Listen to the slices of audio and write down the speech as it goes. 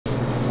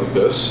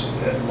like this.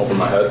 Yeah. Open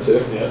my head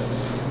too. Yeah.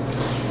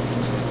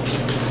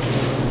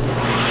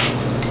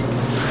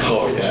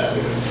 Oh yeah,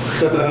 dude.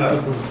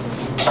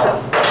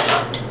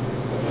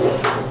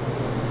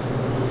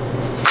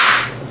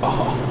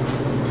 Oh,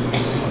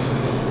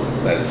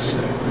 that is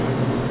sick.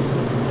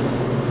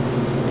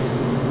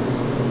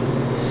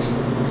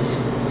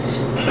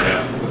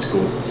 Yeah, that's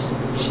cool.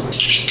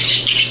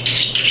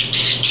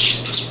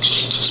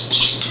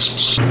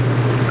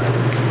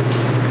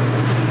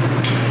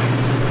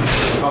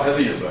 How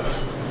heavy is that?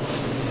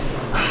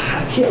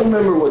 I can't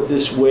remember what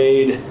this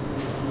weighed.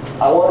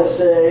 I want to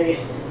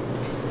say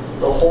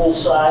the whole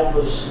side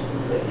was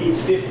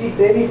 850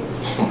 maybe?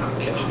 Oh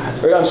my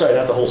god. Or, I'm sorry,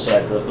 not the whole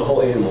side, the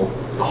whole animal.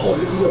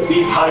 This is a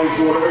beef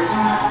hindquarter.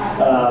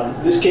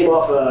 This came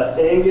off a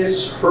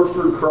Angus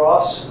Hereford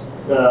cross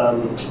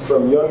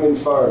from Youngman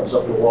Farms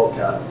up in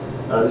Walcott.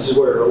 This is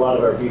where a lot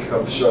of our beef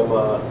comes from.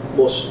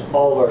 Most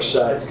all of our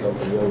sides come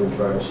from Youngman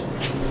Farms.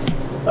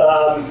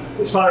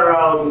 It's probably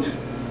around,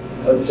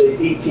 I'd say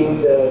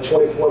 18 to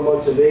 24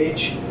 months of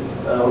age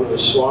when it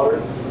was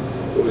slaughtered.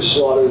 It was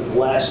slaughtered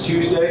last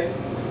Tuesday,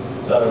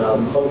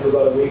 hung for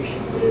about a week,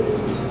 and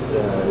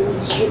it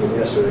just came in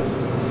yesterday.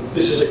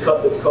 This is a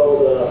cut that's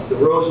called the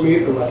rose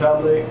meat, or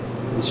matable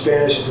in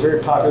Spanish. It's a very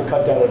popular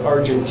cut down in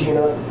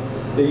Argentina.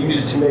 They use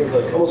it to make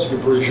like almost like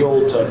a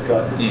brajol type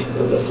cut.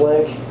 The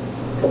flank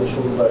comes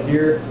from about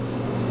here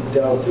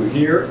down through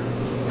here.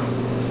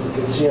 You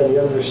can see on the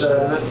other side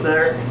of it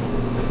there.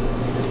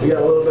 We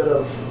got a little bit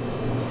of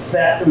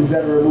fat that we've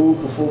got to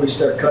remove before we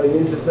start cutting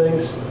into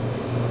things.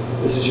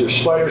 This is your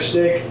spider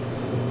steak,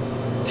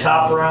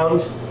 top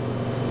round.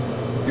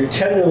 Your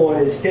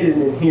tenderloin is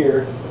hidden in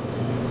here.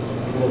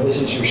 And then this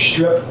is your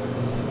strip.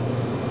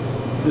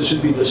 This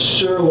would be the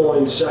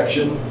sirloin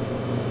section.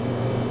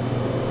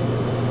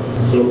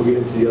 And then we'll get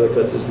into the other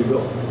cuts as we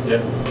go.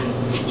 Yeah.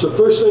 So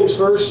first things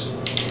first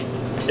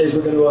is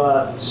we're going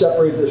to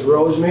separate this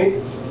rose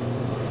meat.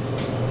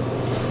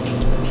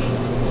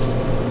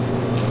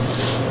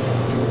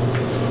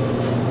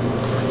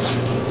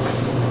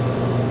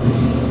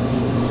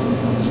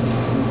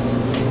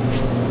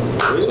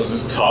 So is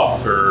this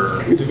tough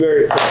or? It's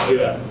very tough,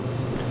 yeah.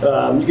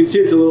 You can see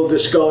it's a little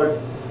discolored.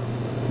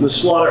 The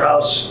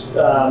slaughterhouse,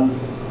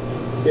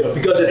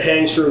 because it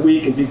hangs for a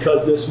week and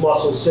because this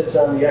muscle sits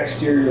on the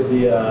exterior of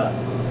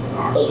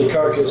the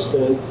carcass,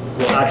 then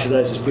it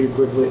oxidizes pretty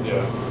quickly.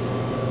 Yeah.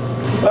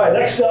 All right,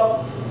 next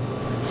up,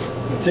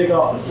 we'll take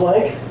off the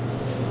flank.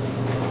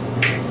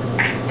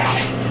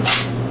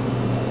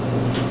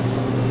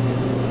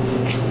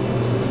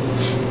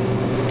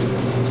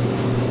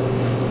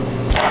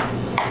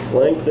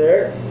 Flank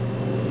there.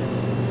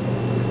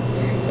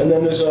 And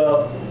then there's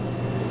a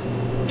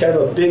kind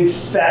of a big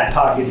fat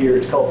pocket here.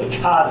 It's called the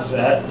cod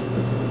fat.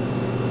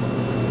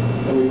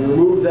 And we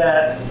remove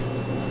that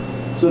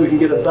so we can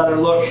get a better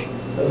look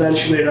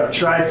eventually at our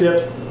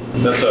tri-tip.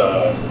 That's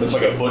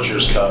like a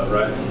butcher's cut,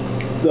 right?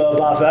 The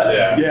bafet?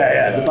 Yeah.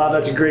 Yeah. The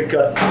bafet's a great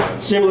cut.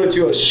 Similar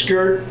to a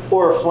skirt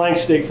or a flank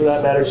steak for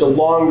that matter. It's a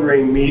long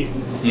grain meat,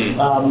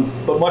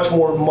 but much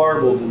more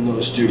marbled than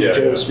those two,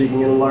 generally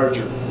speaking, and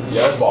larger.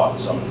 Yeah, I bought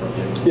some from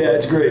you. Yeah,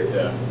 it's great.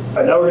 Yeah. All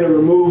right, now we're going to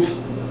remove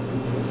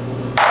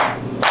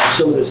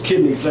some of this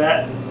kidney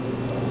fat.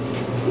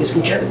 This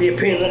can kind of be a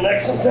pain in the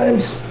neck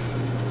sometimes.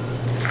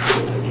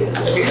 Get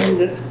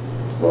behind it.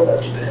 Well, not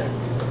too bad.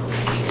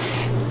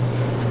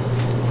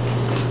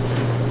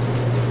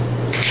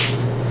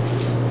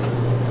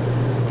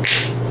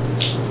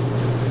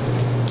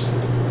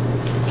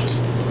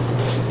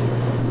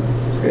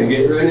 Just going to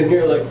get right in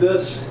here like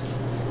this.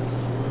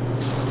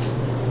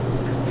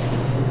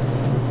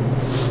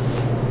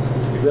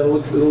 Then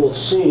look for the little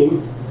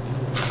seam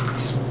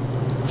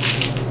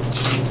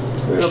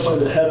right up on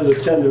the head of the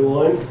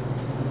tenderloin.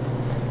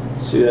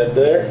 See that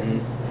there?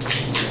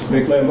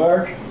 Make my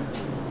mark.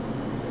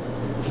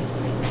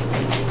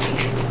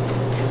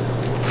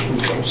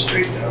 And come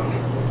straight down.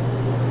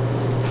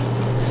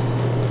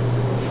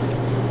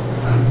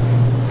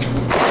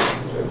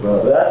 Sorry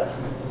about that.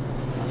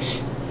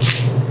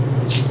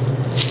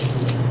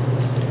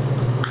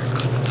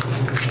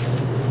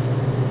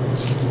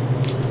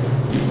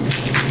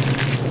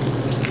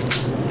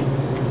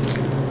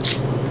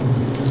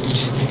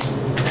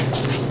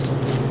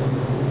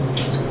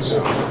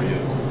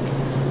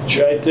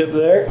 Tri-tip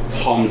there.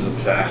 Tons of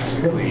fat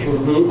to clean.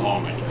 Oh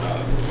my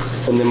god.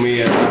 And then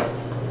we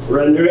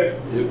render it.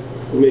 Yep.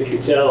 Make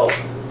your tallow.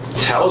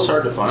 Tallow is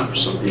hard to find for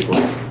some people.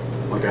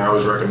 Like I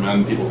always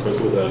recommend people cook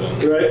with it,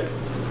 and right.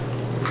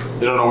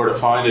 They don't know where to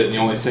find it. And the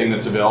only thing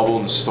that's available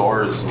in the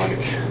store is like,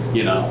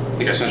 I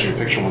think I sent you a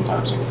picture one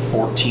time. It's like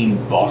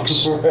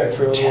 $14 right,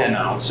 for 10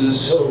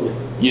 ounces. Totally.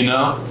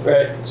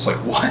 Right. It's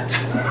like what?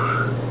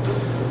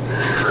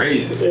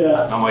 Crazy.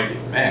 Yeah. And I'm like,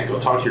 man, go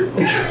talk to your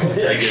butcher.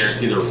 I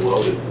guarantee they're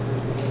loaded.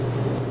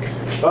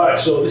 All right,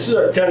 so this is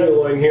our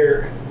tenderloin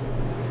here.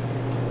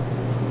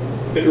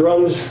 It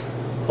runs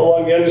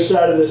along the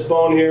underside of this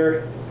bone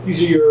here. These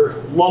are your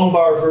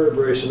lumbar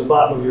vertebrae, so the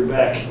bottom of your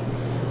back.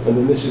 And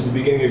then this is the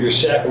beginning of your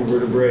sacrum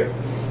vertebrae,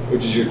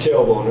 which is your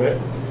tailbone, right?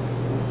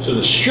 So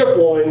the strip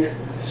loin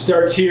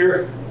starts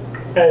here,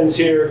 ends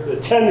here. The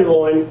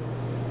tenderloin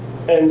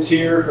ends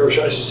here, or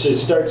I should say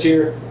starts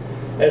here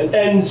and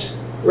ends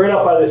right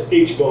up by this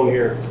H bone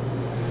here.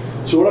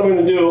 So what I'm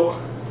going to do,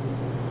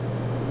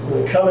 I'm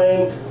going to come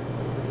in,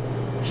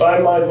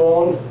 find my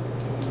bone,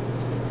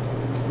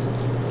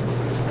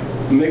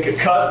 make a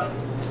cut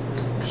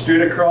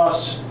straight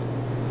across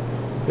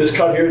this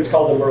cut here. It's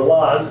called the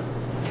Merlan,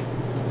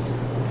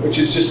 which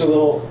is just a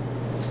little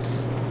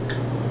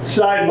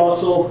side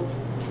muscle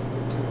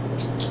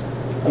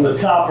on the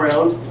top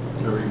round.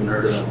 Never even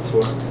heard of that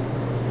before.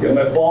 Got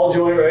my ball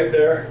joint right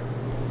there.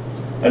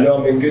 I know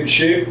I'm in good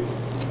shape.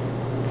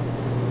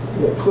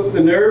 I'm gonna clip the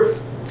nerve,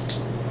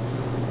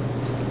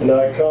 and now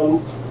I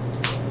come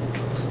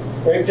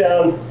right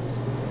down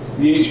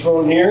the H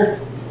bone here,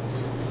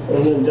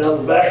 and then down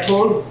the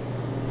backbone.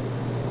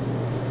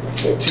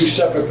 Make 2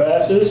 separate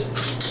passes,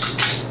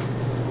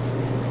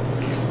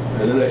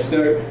 and then I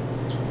start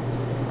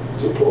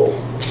to pull.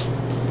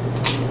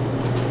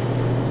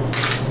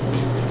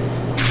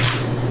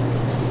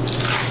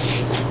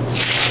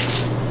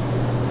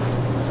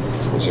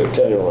 There's your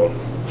tenderloin.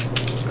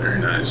 Very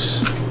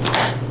nice.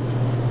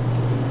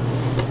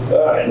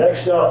 All right,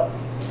 next up,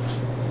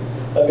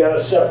 I've got to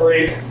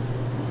separate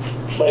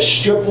my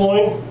strip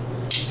loin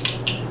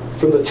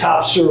from the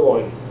top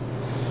sirloin.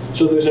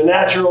 So there's a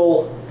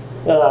natural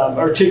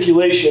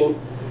articulation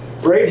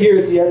right here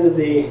at the end of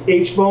the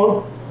H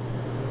bone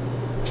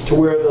to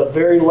where the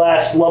very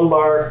last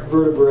lumbar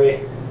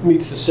vertebrae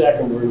meets the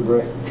sacrum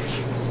vertebrae.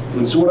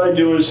 And so what I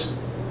do is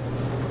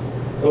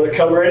I'm going to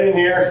come right in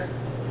here,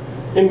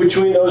 in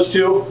between those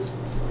two.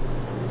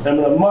 I'm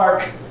going to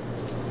mark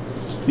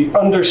the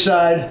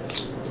underside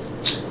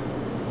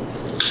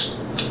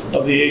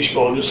of the H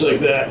bone, just like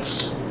that.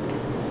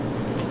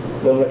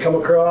 Then I'm going to come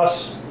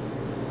across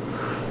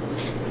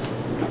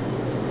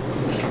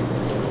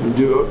and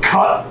do a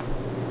cut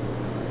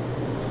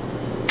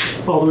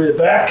all the way to the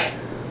back.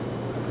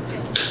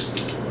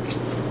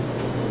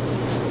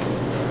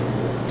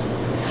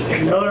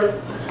 Take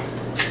another.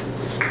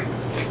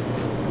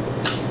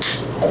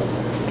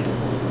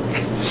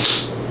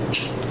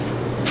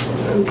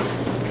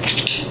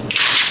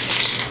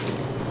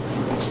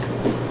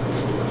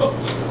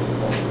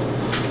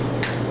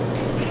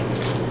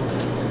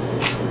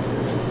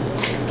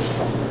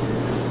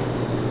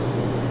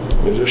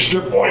 There's a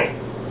strip loin.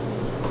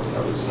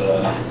 That was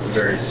a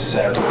very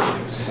sad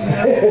looking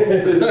snap.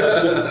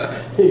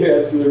 You're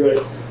absolutely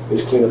right.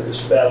 Let's clean up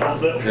this fat a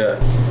little bit.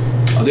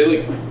 Yeah. Are they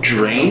like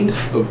drained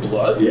of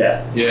blood?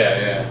 Yeah.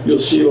 Yeah, You'll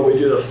see when we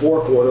do the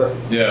forequarter.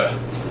 yeah.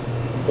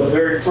 The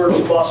very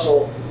first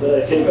muscle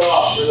that I take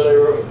off, or that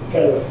I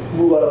kind of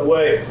move out of the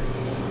way,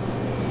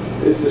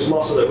 is this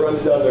muscle that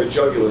runs down their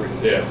jugular.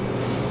 Yeah.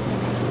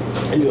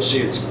 And you'll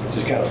see it's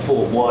just kind of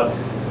full of blood.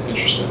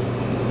 Interesting.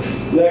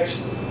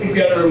 Next, we've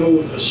got to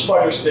remove the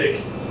spider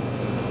stake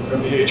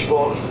from the H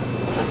bone.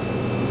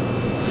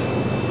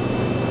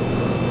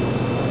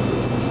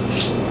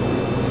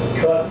 So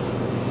cut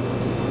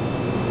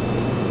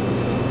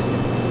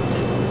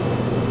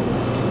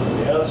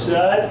the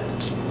outside,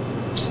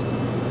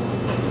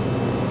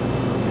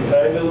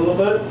 behind it a little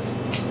bit.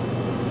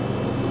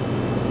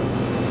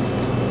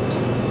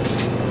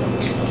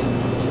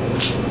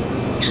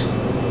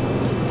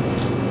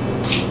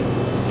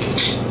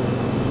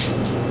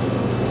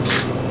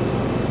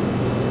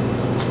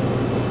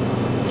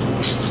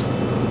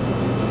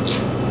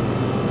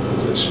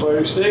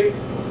 Spider stake.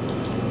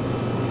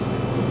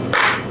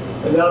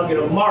 And now I'm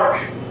going to mark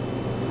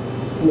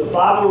from the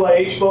bottom of my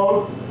H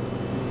bone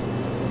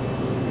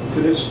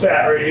to this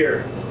fat right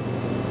here.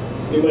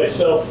 Give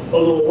myself a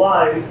little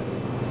line.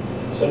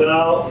 So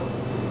now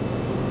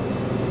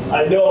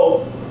I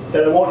know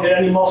that I won't hit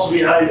any muscle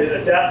behind it.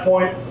 At that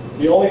point,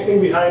 the only thing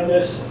behind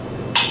this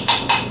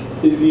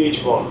is the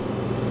H bone.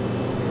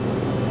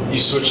 You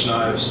switch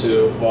knives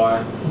too.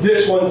 Why?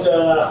 This one's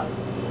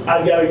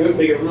I've got to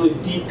make a really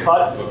deep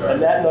cut, okay.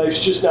 And that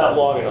knife's just not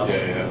long enough.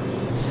 Yeah.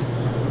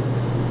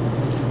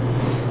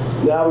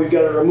 Now we've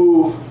got to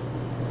remove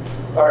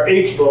our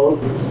H bone.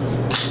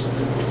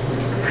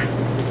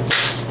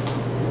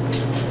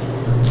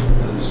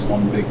 That is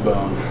one big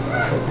bone.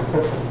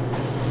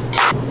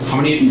 How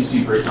many of these do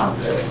you break down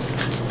a day?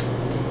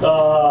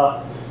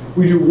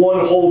 We do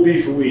 1 whole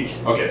beef a week.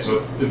 Okay,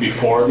 so it'd be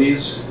 4 of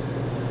these?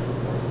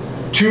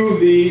 2 of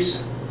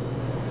these,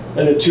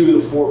 and then 2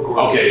 of the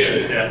forequarters.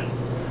 Okay, yeah.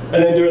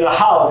 And then during the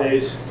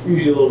holidays,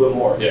 usually a little bit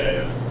more.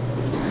 Yeah.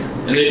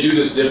 And they do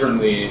this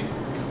differently,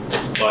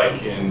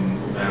 like in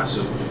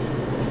massive,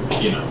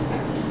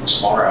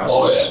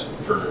 slaughterhouses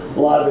for A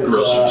lot of it's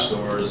grocery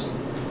stores.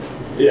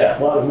 Yeah,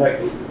 a lot of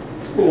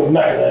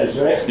mechanized,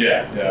 right?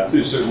 Yeah. To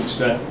a certain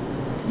extent.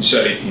 You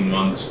said 18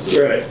 months.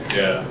 Right.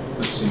 Yeah,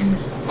 that seemed.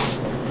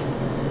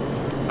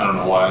 I don't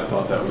know why I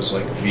thought that was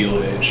like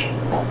veal age.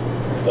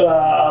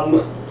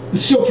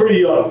 It's still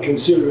pretty young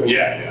considering.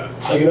 Yeah.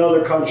 Like in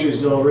other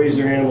countries, they'll raise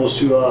their animals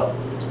to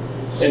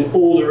an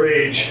older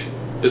age.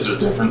 Is there a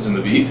difference in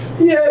the beef?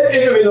 Yeah,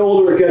 the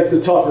older it gets,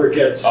 the tougher it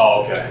gets.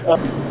 Oh, okay.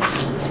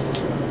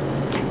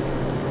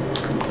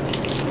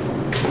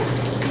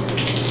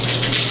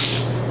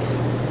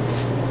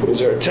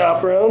 Here's our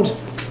top round.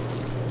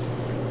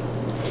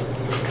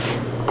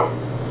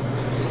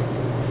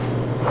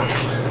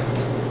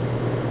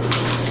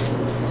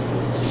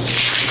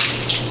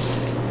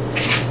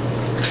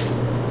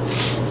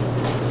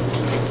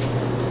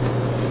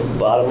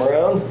 Bottom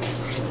round.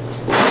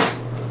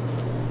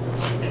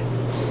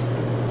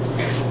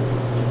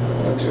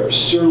 Onto our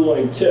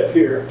sirloin tip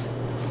here.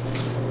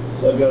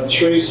 So I've got a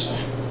trace.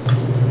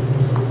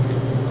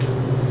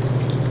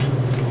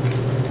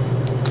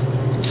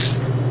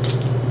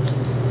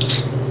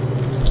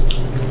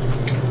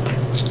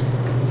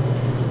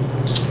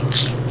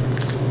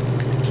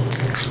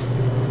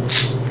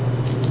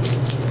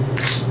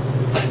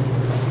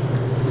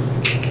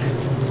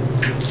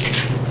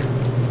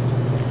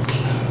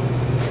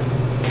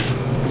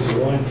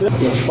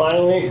 And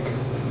finally,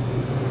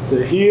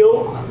 the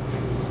heel.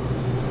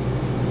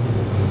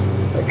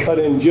 I cut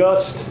in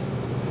just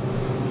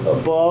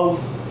above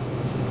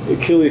the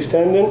Achilles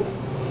tendon.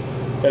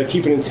 Gotta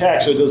keep it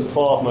intact so it doesn't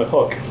fall off my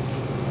hook.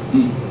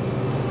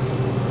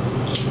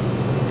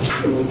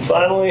 And then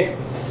finally,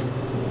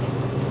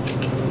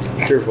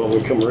 careful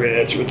when we come right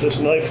at you with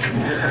this knife.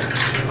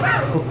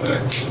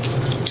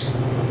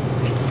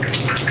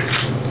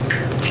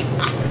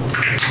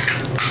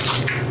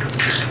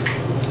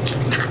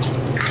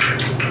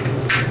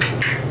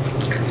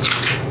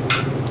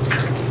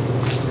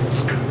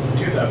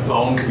 That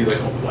bone could be like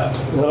a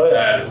weapon. Oh,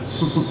 yeah.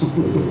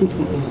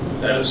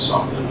 That is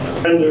something.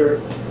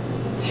 Under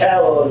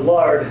tallow and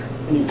lard,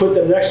 and you put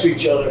them next to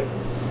each other,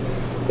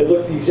 they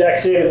look the exact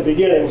same at the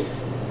beginning,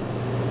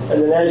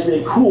 and then as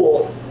they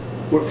cool,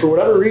 for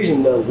whatever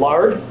reason, the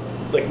lard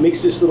like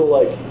makes this little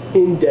like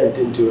indent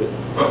into it.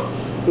 Huh.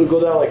 It'll go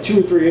down like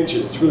 2 or 3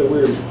 inches. It's really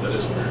weird. That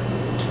is weird.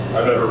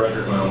 I've never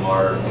rendered my own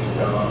lard.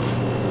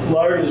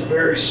 Lard is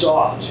very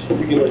soft.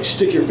 You can like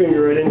stick your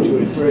finger right into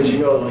it, whereas you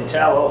know like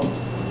tallow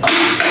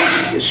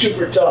is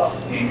super tough.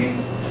 A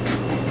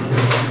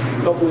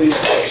couple of these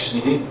hooks.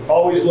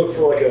 Always look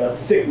for like a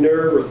thick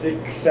nerve or thick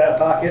fat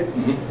pocket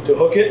to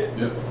hook it.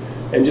 Yep.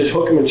 And just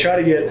hook them and try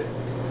to get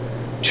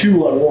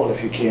 2 on 1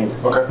 if you can.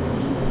 Okay.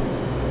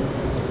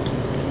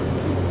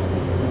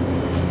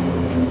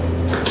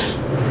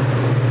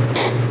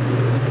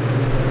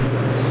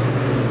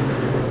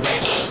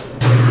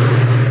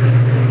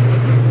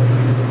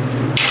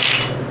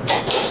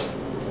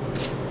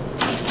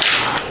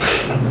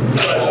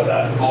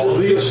 All of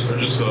these or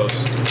just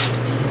those? There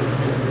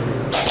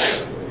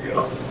you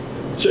go.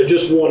 So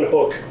just 1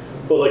 hook,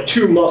 but like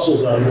 2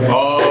 muscles on one.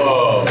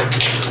 Oh.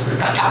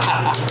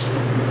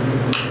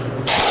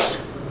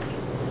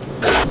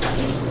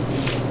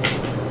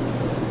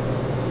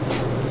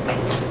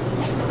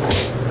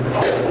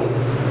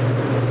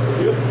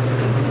 Yep.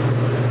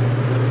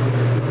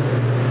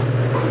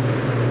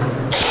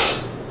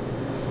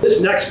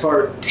 This next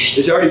part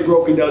is already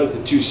broken down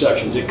into 2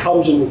 sections. It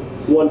comes in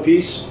 1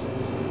 piece,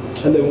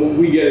 and then when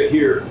we get it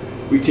here,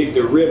 we take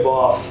the rib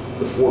off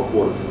the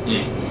forequarter.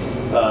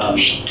 I'll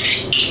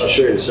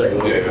show you in a second.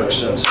 It'll make better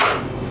sense.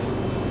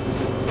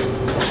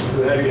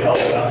 Then have you help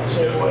it out the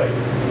same way.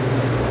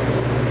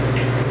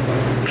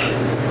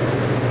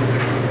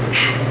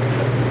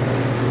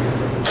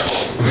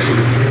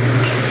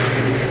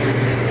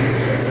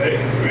 Ready?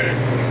 Ready.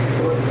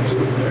 1, 2,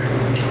 3.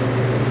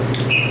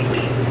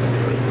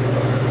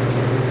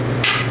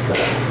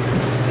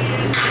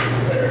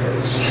 There it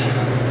is.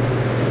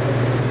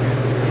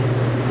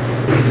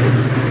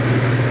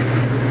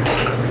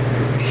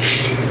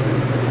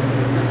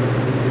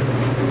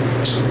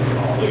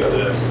 Oh, look at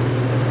this.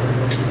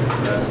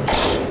 That's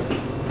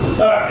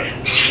All right.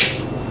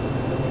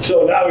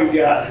 So now we've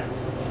got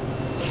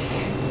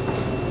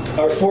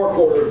our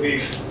forequarter of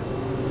beef.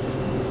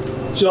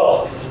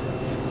 So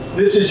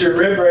this is your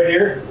rib right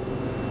here.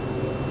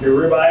 Your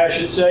rib eye, I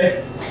should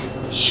say.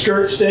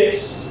 Skirt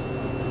steaks.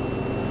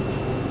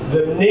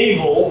 The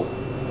navel,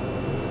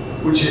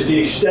 which is the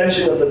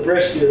extension of the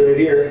brisket right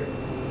here.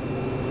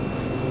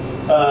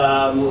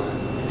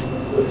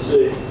 Let's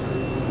see.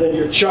 Then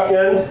your chuck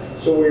end.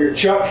 So where your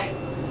chuck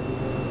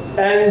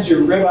ends,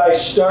 your rib eye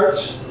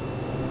starts.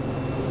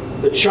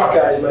 The chuck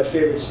eye is my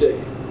favorite steak.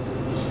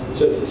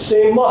 So it's the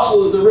same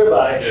muscle as the rib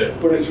eye,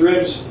 but it's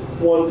ribs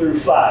 1 through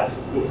 5.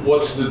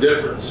 What's the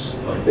difference?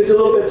 It's a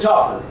little bit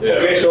tougher. Yeah.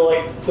 Okay, so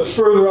like the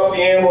further up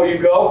the animal you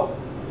go,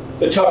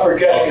 the tougher it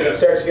gets because it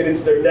starts to get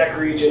into their neck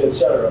region,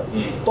 etc.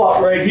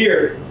 But right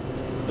here,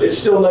 it's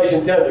still nice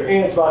and tender,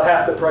 and it's about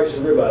half the price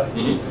of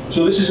ribeye.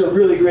 So this is a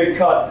really great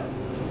cut,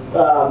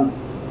 an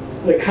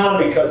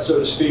economy cut, so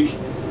to speak.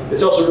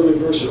 It's also really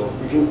versatile.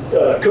 You can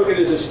cook it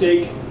as a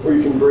steak, or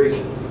you can braise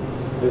it.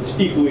 It's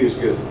equally as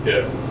good.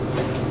 Yeah.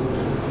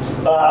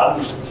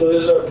 So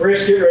this is our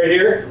brisket right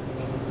here,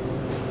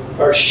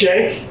 our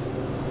shank.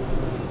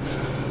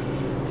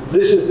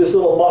 This is this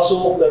little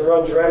muscle that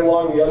runs right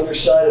along the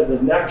underside of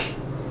the neck.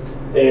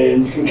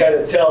 And you can kind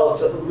of tell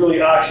it's really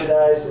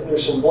oxidized and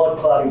there's some blood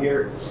clotting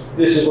here.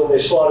 This is when they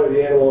slaughter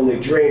the animal and they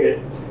drain it.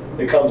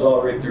 It comes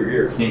all right through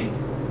here.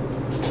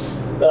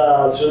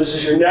 So this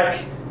is your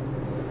neck,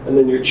 and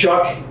then your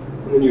chuck,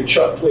 and then your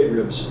chuck plate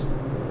ribs.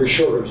 or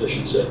short ribs, I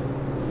should say.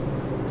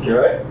 All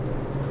right.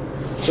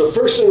 So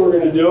first thing we're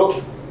going to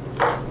do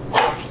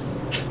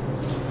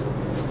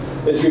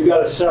is we've got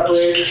to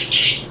separate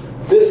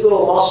this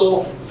little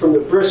muscle from the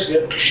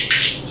brisket,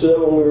 so that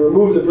when we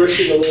remove the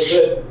brisket a little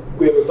bit,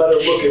 we have a better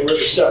look at where the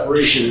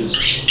separation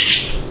is.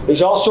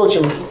 There's all sorts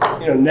of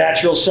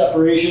natural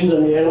separations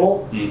in the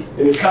animal, and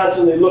you're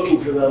constantly looking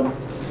for them.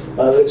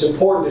 It's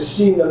important to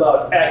seam them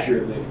out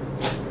accurately.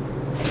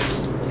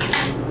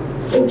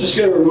 I'm just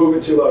going to remove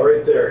it to about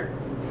right there.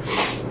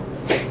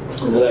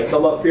 And then I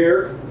come up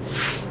here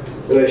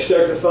and I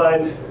start to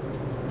find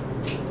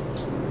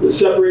the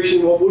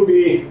separation, what would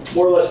be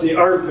more or less the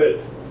armpit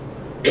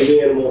of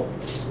the animal.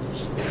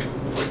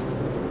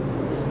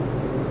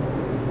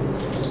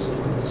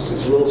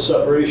 There's a little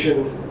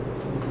separation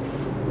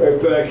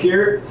right back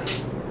here.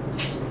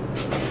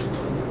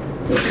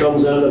 It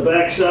comes on the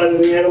back side of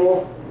the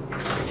animal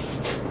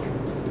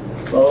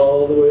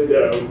all the way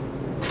down.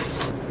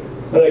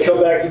 Then I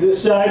come back to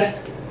this side,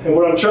 and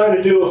what I'm trying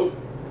to do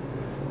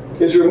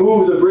is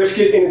remove the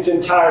brisket in its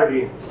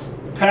entirety.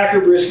 Packer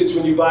briskets,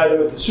 when you buy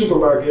them at the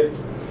supermarket,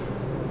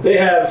 they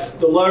have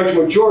the large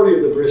majority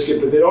of the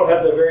brisket, but they don't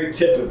have the very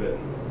tip of it,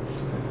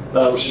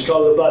 which is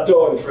called the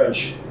bateau in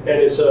French, and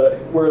it's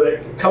where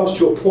it comes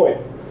to a point.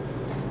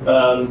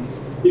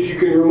 If you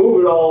can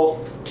remove it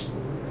all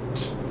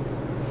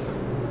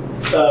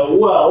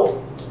well,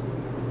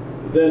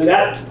 then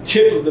that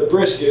tip of the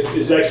brisket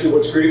is actually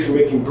what's great for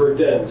making burnt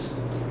ends,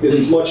 because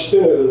it's much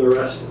thinner than the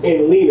rest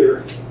and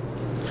leaner.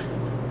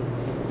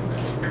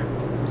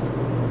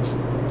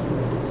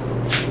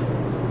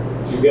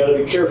 You've got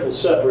to be careful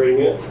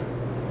separating it,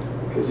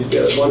 because you've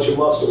got a bunch of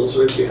muscles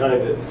right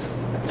behind it.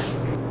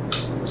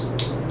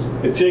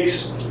 It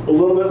takes a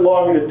little bit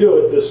longer to do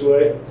it this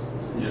way,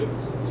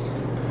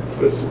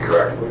 but it's the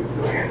correct way of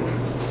doing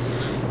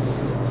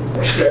it.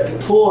 I start to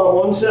pull on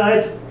one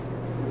side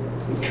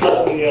and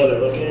cut on the other.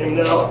 Look at him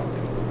now.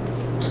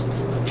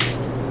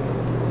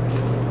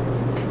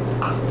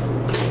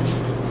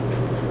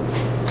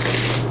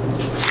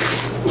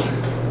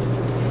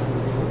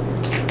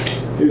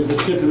 Here's the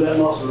tip of that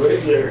muscle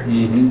right there.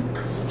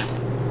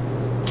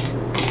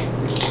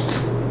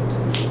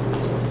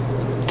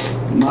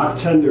 Mock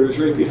tender is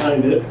right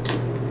behind it.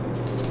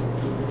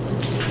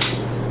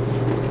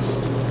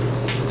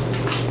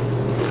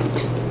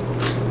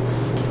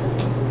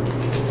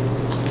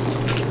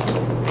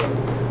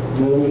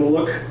 And then I'm going to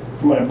look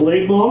for my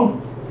blade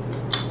bone.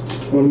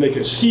 I'm going to make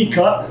a C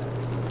cut,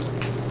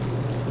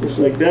 just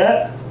like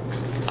that.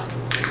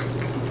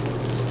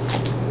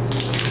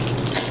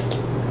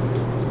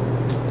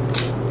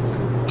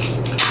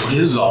 What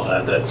is all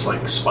that? That's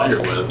like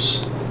spider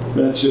webs.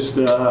 That's just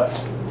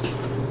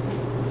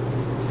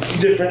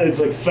different. It's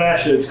like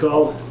fascia, it's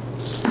called.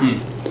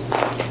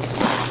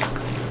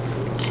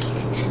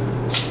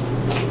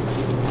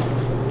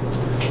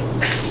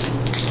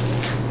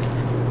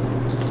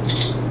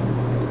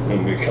 I'm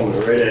going to be coming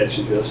right at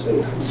you, Justin,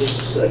 in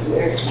just a second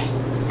here.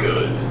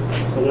 Good.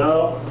 So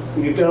now,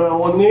 you get down on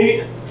one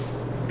knee.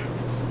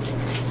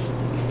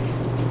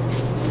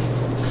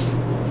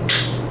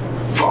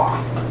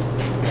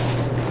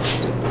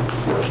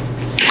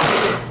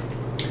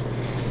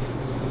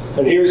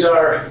 And here's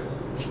our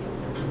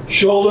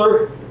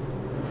shoulder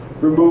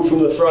removed from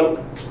the front,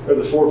 or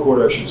the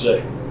forequarter, I should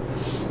say.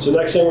 So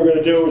next thing we're going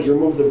to do is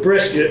remove the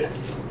brisket,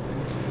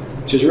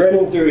 which is right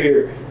in through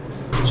here.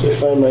 So I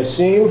find my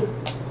seam.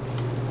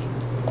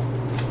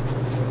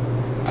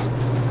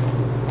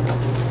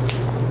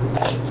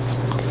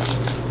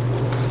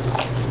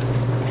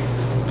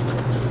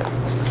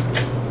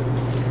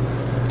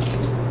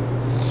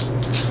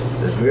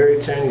 There's a very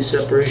tiny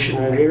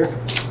separation right here.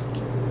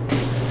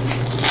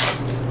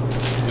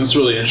 It's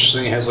really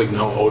interesting. It has like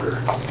no odor.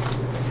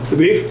 The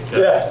beef?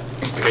 Yeah.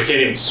 Like I can't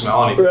even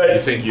smell anything. Right.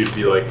 You think you'd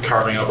be like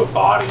carving up a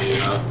body, you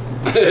know?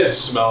 It'd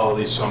smell at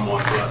least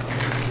somewhat, but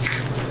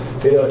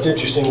It's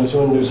interesting is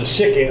when there's a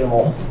sick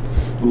animal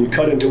and you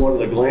cut into one of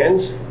the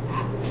glands.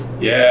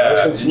 yeah,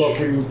 It can smell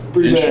pretty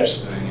bad.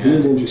 interesting. It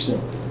is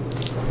interesting.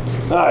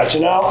 All right, so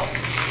now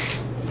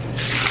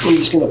I'm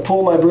just going to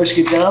pull my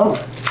brisket down.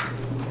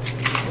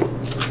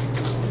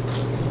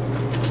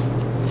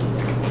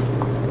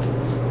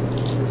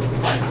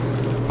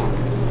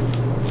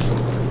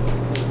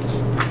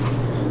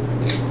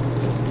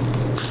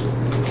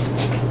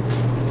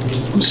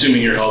 I'm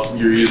assuming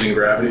you're using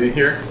gravity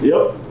here.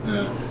 Yep.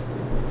 Yeah.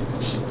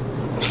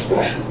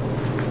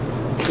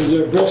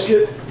 Here's our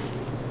brisket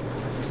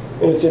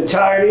in its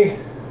entirety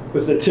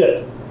with the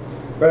tip.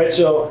 Right,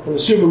 so in the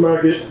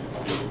supermarket,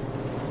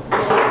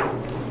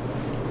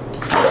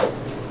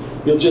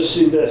 you'll just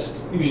see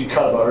this. It's usually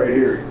cut about right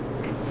here.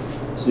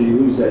 So you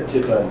lose that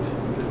tip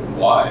end.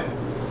 Why?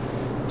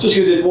 Just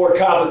because it's more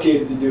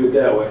complicated to do it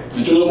that way.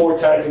 It's a little more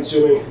time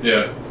consuming.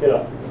 Yeah.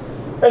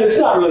 And it's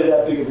not really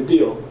that big of a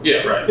deal.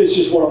 Yeah, right. It's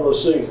just one of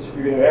those things. If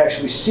you're going to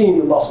actually seam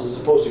the muscles as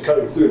opposed to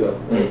cutting through them.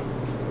 Mm.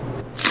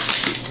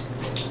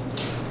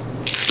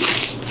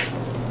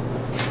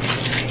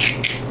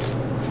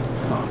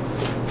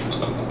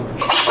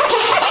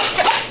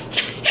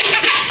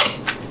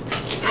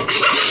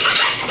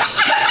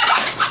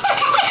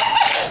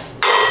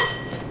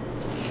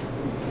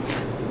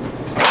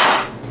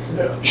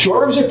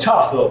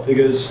 tough though,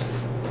 because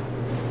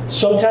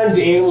sometimes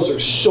the animals are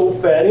so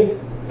fatty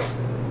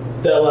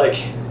that like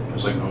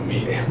There's like no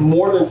meat.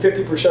 more than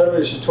 50% of it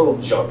is just total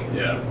junk.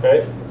 Yeah.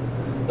 Right?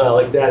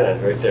 Like that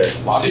end right there.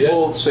 Lots of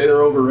people say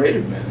they're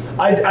overrated, man.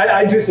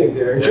 I do think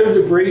they're. In terms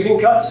of braising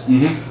cuts,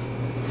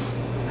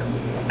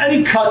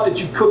 any cut that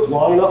you cook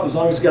long enough, as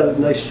long as it's got a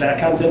nice fat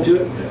content to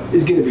it,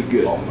 is going to be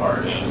good.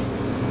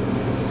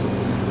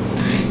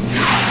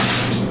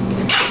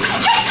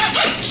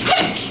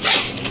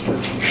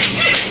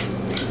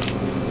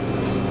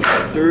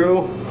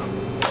 Through.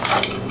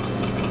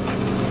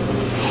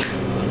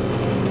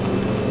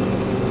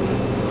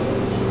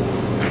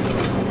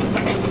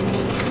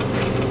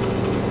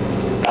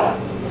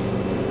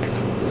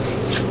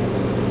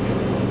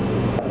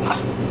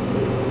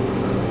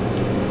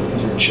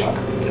 There's your chuck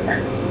right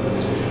there.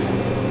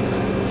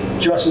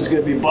 Justin's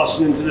going to be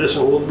busting into this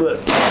in a little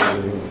bit.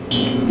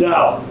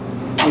 Now,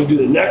 we'll do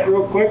the neck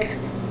real quick.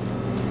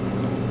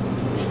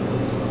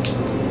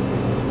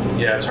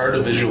 Yeah, it's hard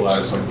to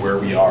visualize like where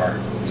we are.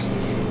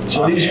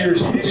 So these are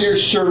your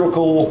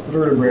cervical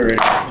vertebrae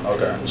right here.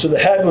 Okay. So the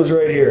head was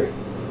right here.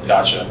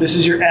 Gotcha. This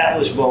is your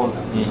atlas bone,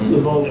 the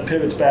bone that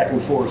pivots back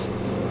and forth.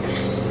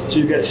 So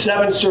you've got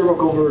 7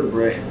 cervical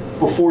vertebrae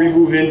before you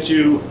move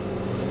into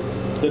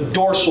the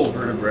dorsal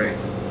vertebrae.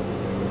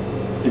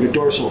 Like a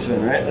dorsal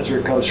fin, right? That's where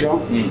it comes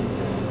from.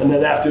 And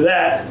then after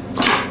that,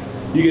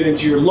 you get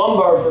into your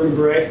lumbar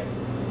vertebrae,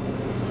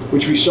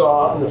 which we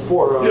saw in the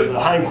the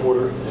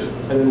hindquarter,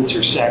 and then it's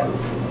your sacrum.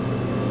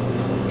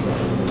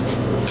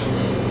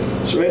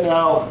 So right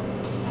now,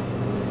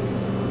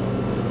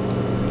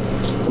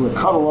 I'm going to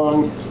cut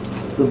along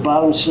the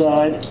bottom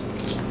side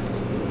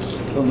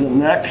of the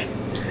neck.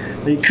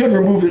 Now you could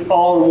remove it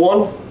all in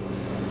one,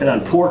 and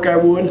on pork I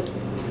would,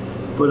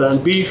 but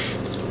on beef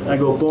I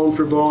go bone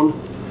for bone,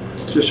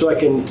 just so I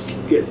can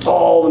get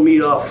all the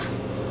meat off,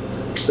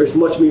 or as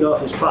much meat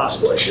off as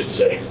possible, I should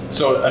say.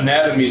 So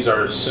anatomies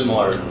are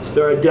similar.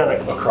 They're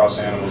identical. Across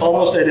animals?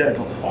 Almost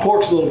identical.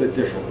 Pork's a little bit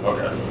different.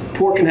 Okay.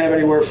 Pork can have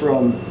anywhere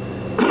from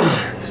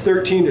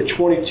 13 to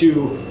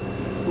 22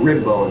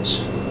 rib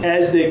bones.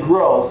 As they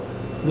grow,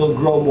 they'll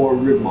grow more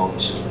rib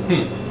bones.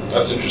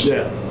 That's interesting.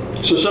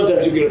 Yeah. So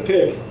sometimes you get a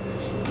pig.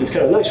 It's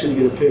kind of nice when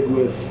you get a pig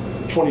with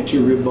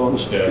 22 rib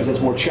bones, because that's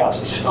more chops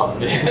to sell.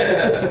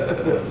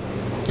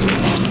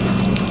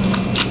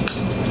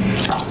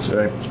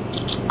 Sorry.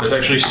 That's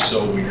actually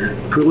so weird.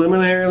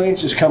 Preliminarily,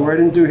 just come right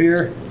into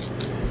here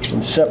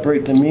and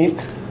separate the meat.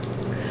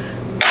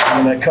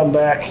 And then I come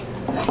back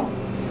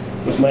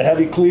with my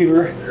heavy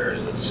cleaver. There it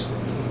is.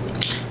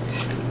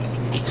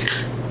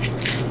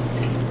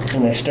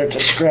 And I start to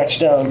scratch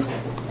down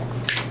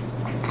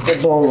the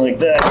bone like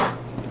that.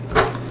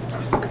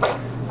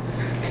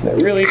 That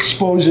really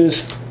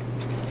exposes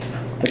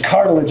the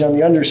cartilage on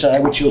the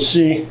underside, which you'll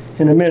see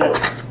in a minute.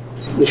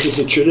 This is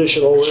a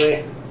traditional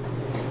way,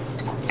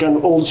 kind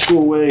of old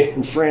school way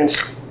in France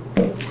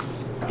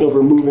of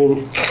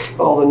removing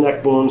all the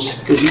neck bones,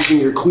 is using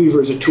your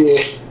cleaver as a tool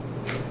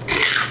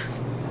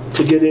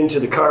to get into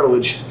the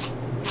cartilage.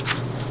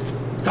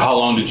 How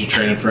long did you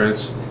train in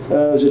France?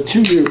 It was a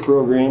 2-year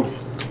program.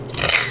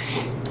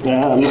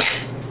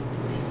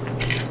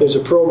 There's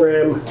a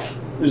program,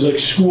 there's like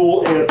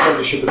school and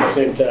apprenticeship at the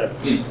same time.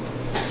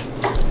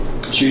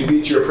 So you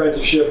beat your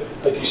apprenticeship,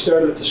 like you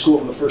started at the school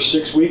for the first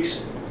 6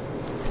 weeks,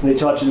 and they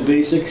taught you the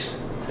basics,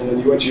 and then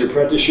you went to your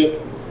apprenticeship,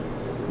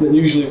 and then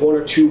usually 1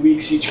 or 2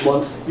 weeks each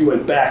month, you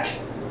went back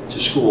to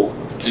school.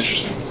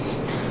 Interesting.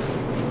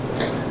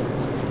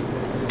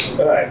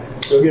 All right,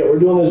 so again, we're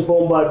doing this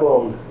bone by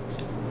bone.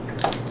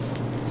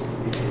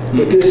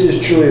 But this is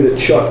truly the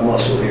chuck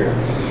muscle here.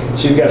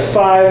 So you've got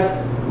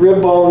 5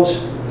 rib bones,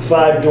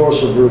 5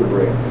 dorsal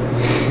vertebrae.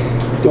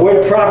 The way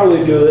to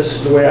properly do this,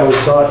 the way I was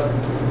taught,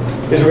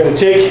 is we're going to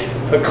take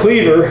a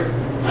cleaver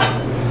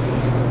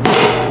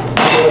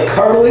where the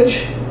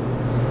cartilage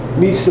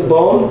meets the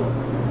bone.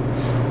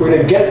 We're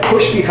going to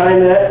push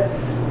behind that,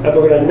 and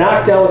we're going to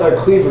knock down with our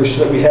cleaver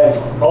so that we have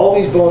all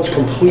these bones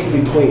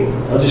completely clean.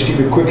 I'll just give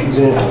you a quick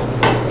example.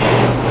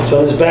 So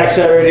on this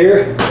backside right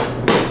here,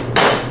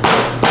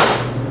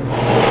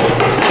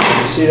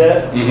 you see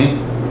that?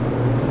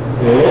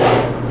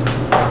 Yeah.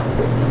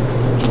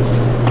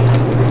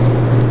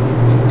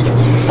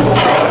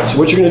 So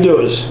what you're going to do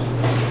is,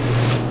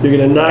 you're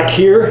going to knock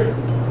here,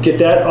 get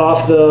that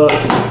off the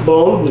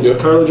bone, the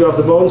cartilage off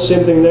the bone,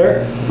 same thing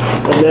there.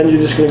 And then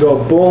you're just going to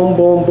go boom,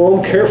 boom,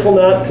 boom. Careful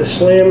not to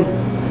slam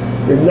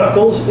your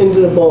knuckles into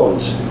the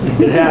bones.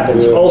 It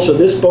happens. Also,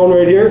 this bone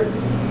right here,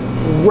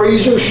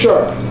 razor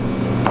sharp.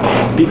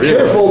 Be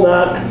careful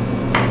not,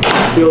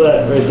 feel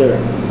that right there.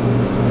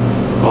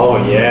 Oh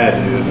yeah,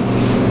 dude.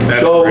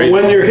 That's so great.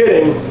 When you're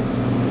hitting,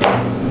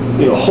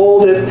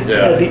 hold it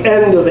at the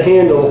end of the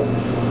handle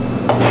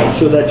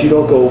so that you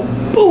don't go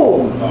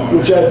boom,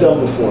 which I've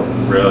done before.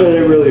 Really? And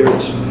it really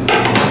hurts.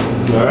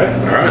 All right?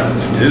 All right,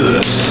 let's do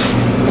this.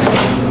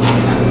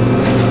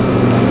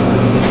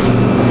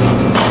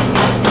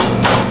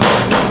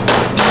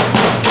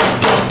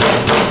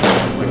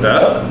 Like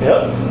that?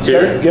 Yep.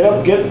 Here? Get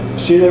up,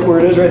 see that where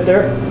it is right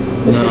there?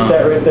 Just hit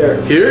that right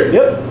there. Here?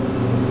 Yep.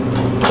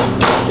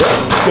 Yep,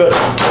 good.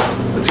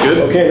 That's good.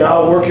 Okay,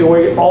 now work your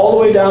way all the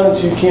way down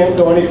until you can't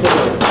go any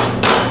further.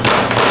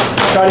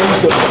 Try to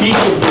use the beak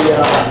of the...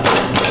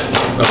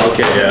 Oh,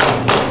 okay, yeah.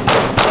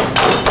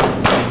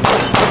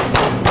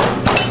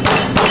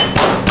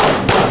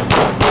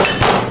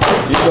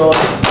 Keep going.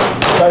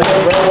 Try to hit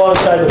right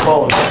alongside the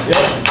bone.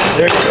 Yep,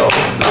 there you go.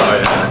 Oh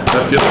yeah,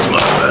 that feels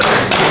much better.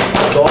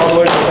 Go all the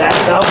way to the back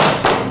now.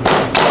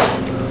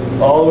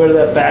 All the way to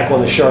that back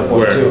one, the sharp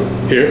one too.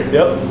 Here?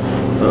 Yep.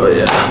 Oh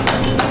yeah.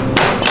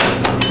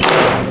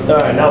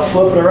 Alright, now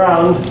flip it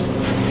around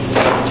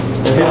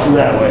and hit from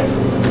that way.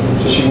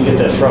 Just so you can get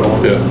that front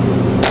one. Yeah.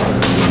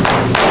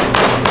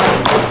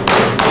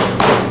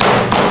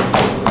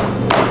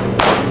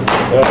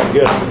 Alright,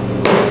 good.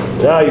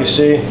 Now you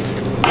see,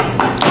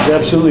 there's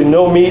absolutely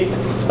no meat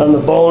on the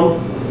bone.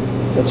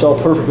 It's all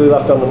perfectly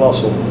left on the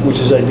muscle, which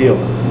is ideal.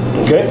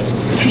 Okay?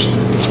 Interesting.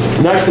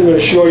 Next, I'm going to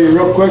show you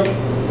real quick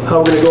how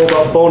we're going to go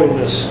about boning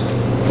this.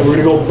 And we're going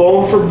to go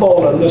bone for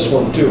bone on this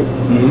one too.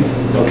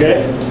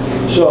 Okay?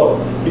 So,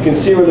 you can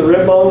see where the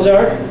rib bones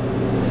are.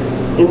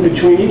 In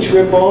between each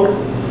rib bone,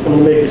 I'm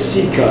going to make a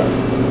C cut.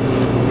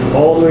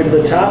 All the way to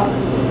the top,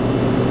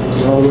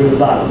 and all the way to the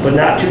bottom, but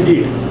not too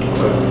deep.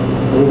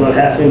 Only about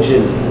 ½ inch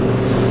in.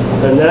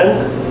 And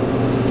then,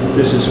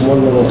 this is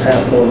one little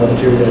half bone left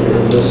here, we gotta get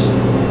rid of this.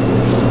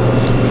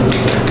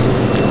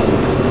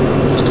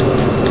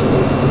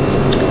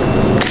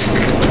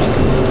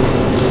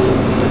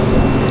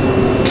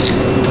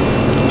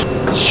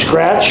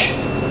 Scratch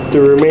the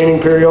remaining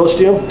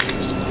periosteum,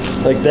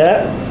 like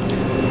that.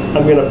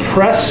 I'm gonna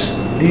press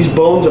these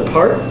bones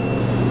apart,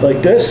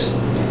 like this.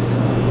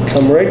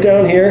 Come right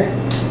down here,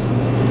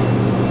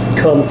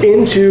 come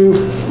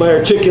into my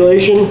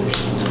articulation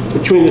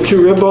between the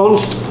two rib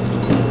bones,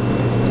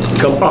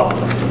 come up.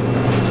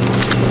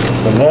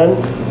 And then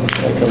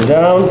I come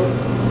down.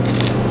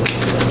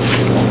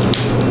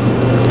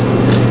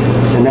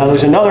 And now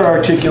there's another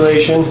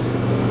articulation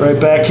right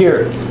back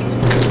here.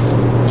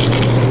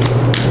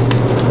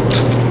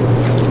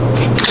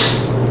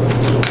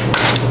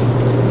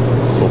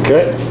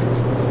 Okay.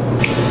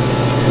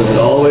 Put it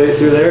all the way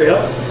through there,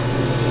 yep.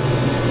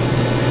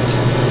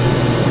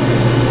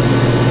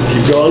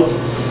 Keep going.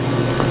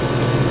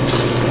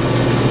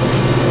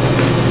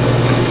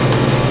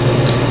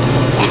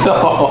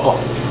 Oh.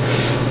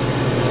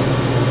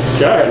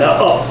 All right, now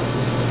up.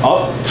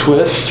 Up,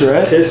 twist,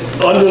 right?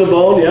 Twist under the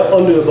bone, yep,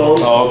 under the bone.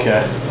 Oh,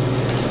 okay.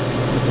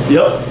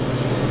 Yep.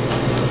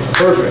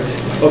 Perfect.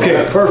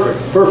 Okay,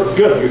 perfect, perfect,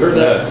 good. You heard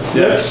that?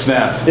 Yeah, Yep.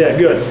 snap. Yeah,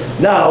 good.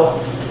 Now,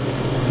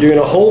 you're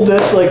gonna hold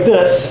this like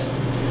this,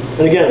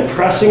 and again,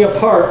 pressing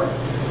apart,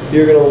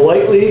 you're gonna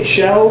lightly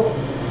shallow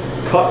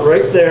cut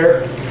right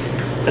there,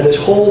 and this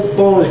whole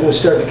bone is gonna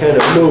start to kind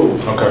of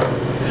move. Okay.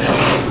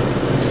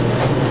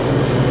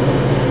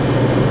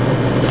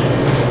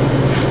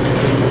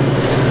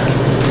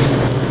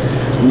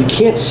 And you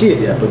can't see it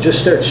yet, but just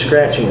start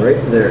scratching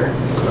right there.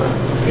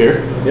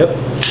 Here? Yep.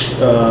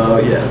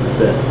 Yeah,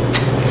 that.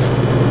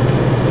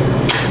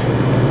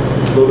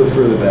 A little bit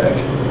further back.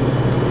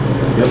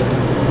 Yep.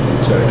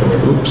 Sorry, come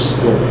here. Oops.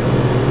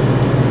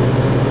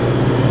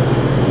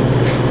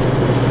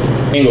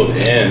 Angled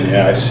in,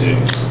 yeah, I see.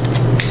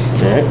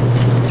 Alright,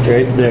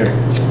 right there.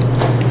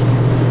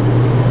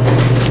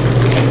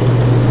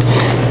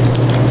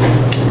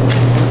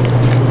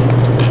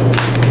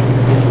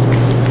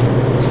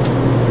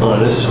 Oh,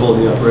 this is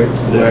holding up right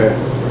there.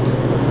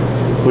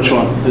 Which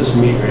one? This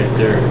meat right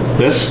there.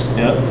 This?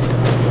 Yep.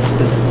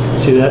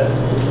 See that?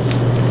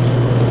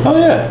 Oh,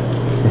 yeah.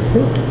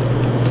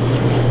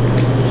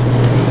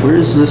 Where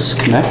is this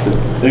connected?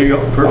 There you go.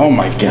 Perfect. Oh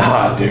my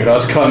god, dude. I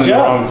was cutting in the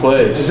wrong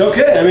place. It's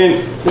okay. I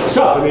mean, it's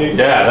tough. I mean,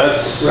 yeah,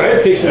 that's... right?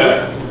 It takes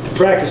some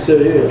practice to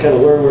kind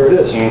of learn where it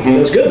is.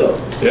 That's good, though.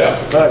 Yeah.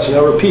 All right, so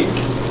now repeat.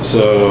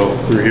 So,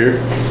 through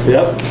here?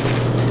 Yep.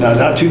 Now,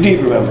 not too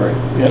deep, remember.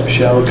 Yep,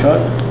 shallow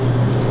cut.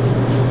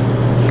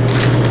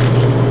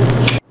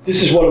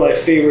 This is one of my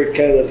favorite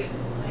kind of,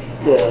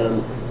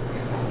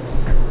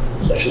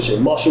 I should say,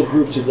 muscle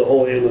groups of the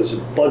whole animal. There's a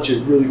bunch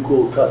of really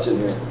cool cuts in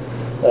here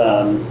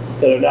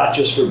that are not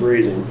just for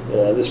braising.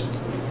 This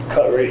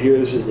cut right here,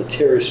 this is the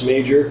teres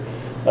major.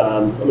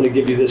 I'm going to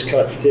give you this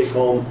cut to take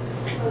home.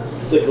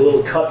 It's like a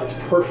little cut that's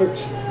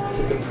perfect. It's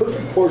like the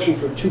perfect portion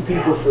for 2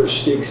 people for a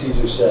steak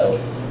Caesar salad.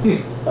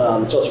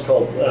 It's also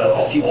called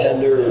petite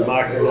tender or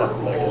mocker, not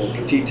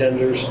petite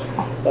tenders.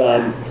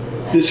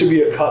 This would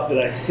be a cut that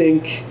I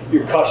think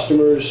your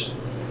customers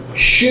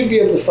should be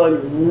able to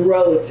find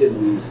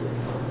relatively easily.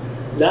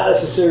 Not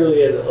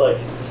necessarily at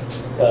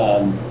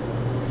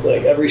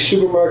like every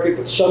supermarket,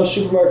 but some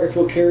supermarkets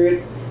will carry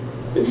it,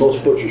 and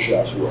most butcher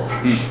shops will.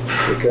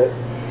 Okay.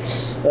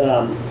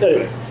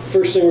 Anyway,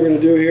 first thing we're going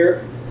to do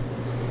here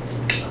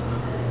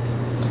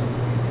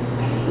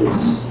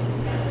is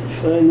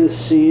find this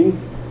seam.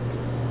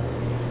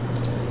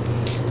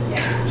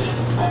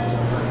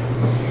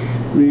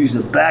 I'm going to use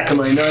the back of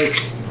my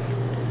knife.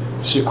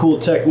 It's a cool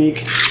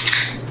technique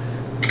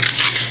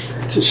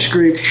to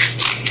scrape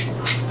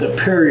the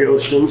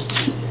periosteum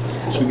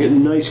So we get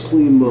nice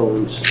clean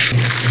bones.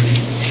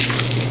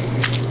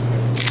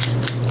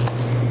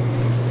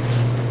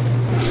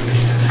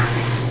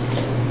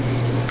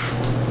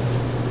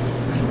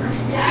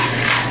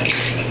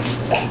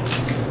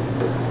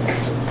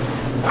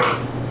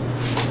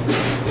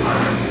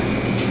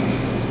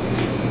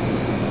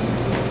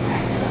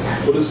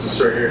 What is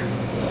this right here?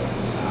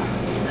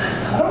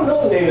 I don't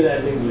know the name of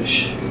that in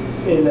English.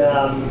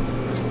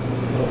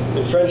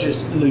 In French,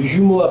 it's le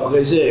jumeau à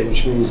braiser,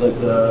 which means like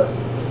the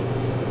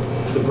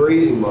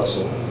braising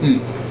muscle.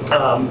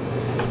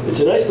 It's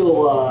a nice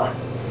little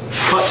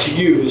cut to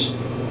use.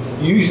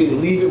 You usually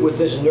leave it with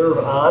this nerve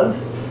on,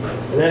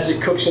 and as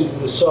it cooks into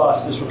the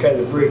sauce, this will kind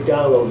of break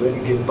down a little bit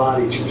and give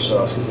body to your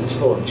sauce because it's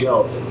full of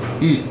gelatin.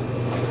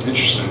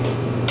 Interesting.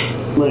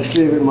 My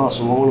favorite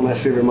muscle, one of my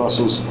favorite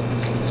muscles.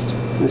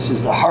 This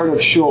is the heart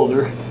of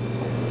shoulder.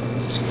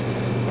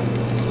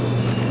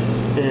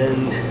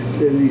 And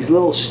they're these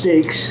little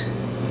steaks.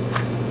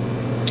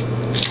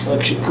 I'll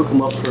actually cook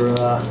them up for,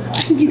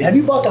 I think have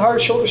you bought the heart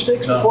of shoulder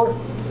steaks before?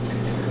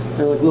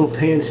 They're like little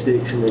pan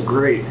steaks and they're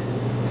great.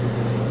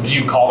 Do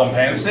you call them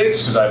pan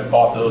steaks? Because I've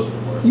bought those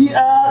before.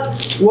 Yeah,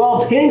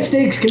 well, pan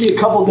steaks can be a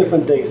couple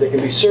different things. They can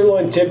be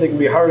sirloin tip, they can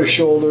be heart of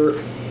shoulder.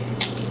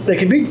 They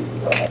can be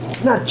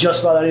not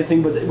just about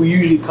anything, but we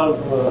usually cut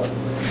them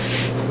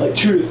from like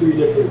 2 to 3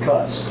 different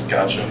cuts.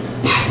 Gotcha.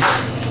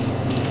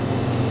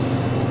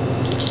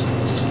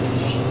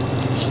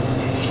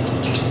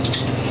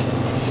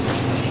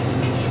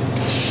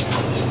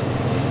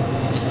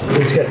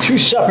 It's got 2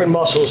 separate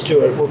muscles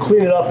to it. We'll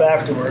clean it up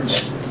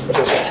afterwards. But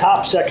there's a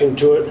top section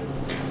to it,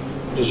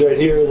 which is right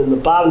here, and then the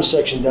bottom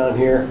section down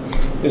here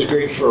is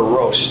great for a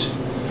roast.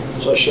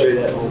 So I'll show you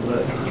that a little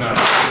bit. Clean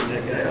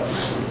that guy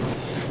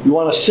up. You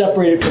want to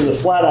separate it from the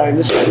flat iron.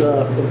 This is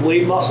the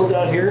blade muscle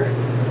down here,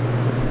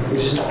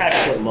 which is an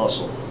excellent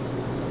muscle.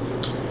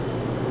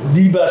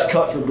 The best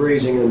cut for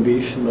braising on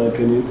beef, in my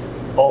opinion.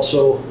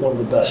 Also, one of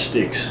the best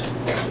steaks.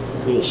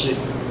 You'll see.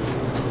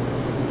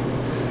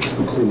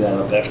 I'll clean that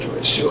up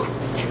afterwards too.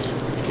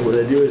 And what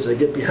I do is I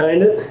get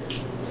behind it,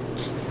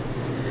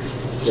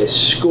 I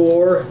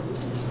score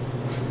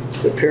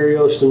the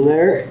periosteum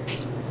there,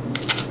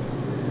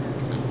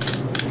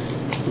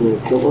 and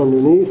I come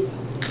underneath.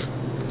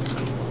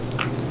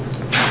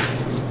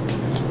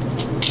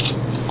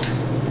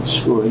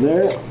 Score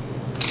there.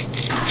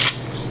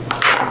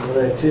 And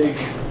then I take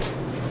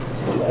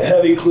my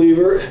heavy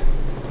cleaver,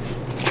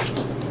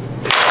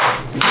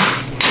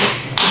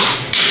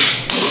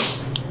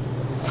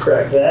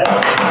 crack that.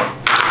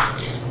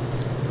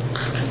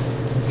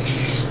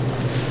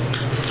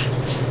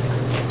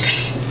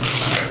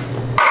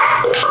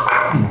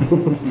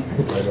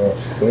 Right off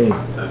clean.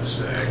 That's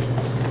sick.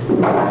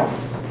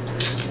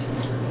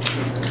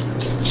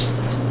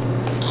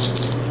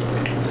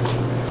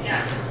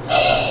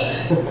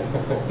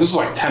 This is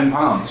like 10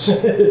 pounds.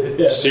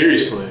 Yeah.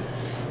 Seriously.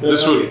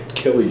 This would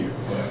Kill you.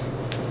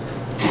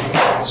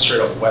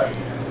 straight up wet.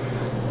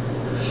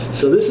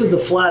 So this is the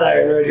flat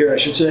iron right here, I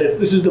should say.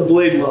 This is the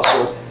blade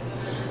muscle.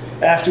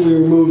 After we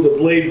remove the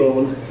blade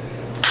bone,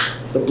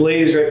 the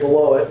blade is right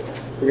below it.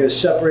 We're going to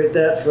separate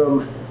that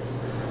from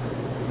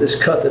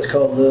this cut that's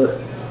called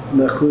the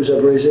Mercruz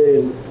à Braiser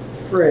in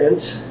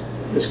France.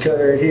 This cut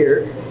right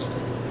here.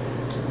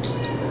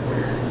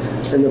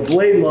 And the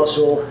blade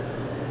muscle,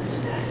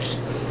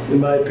 in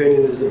my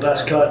opinion, is the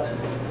best cut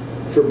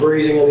for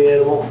braising on the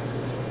animal.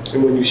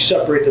 And when you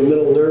separate the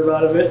middle nerve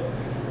out of it,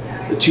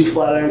 the 2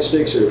 flat iron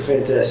steaks are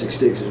fantastic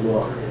steaks as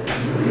well.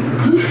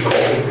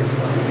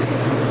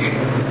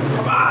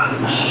 Come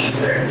on.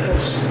 There it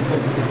is.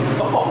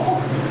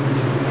 Oh.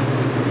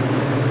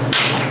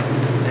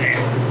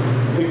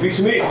 Damn. Big piece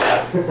of meat.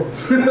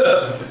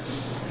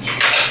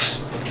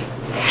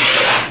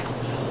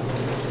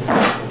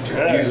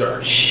 These are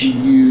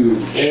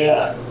huge.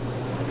 Yeah.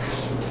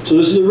 So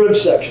this is the rib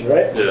section,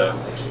 right? Yeah.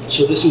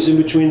 So this is in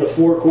between the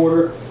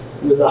forequarter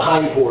and then the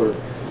hindquarter.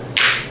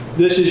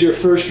 This is your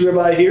first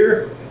ribeye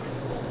here,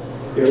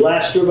 your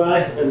last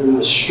ribeye, and then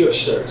the strip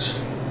starts.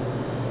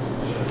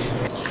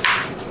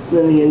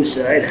 Then the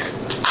inside.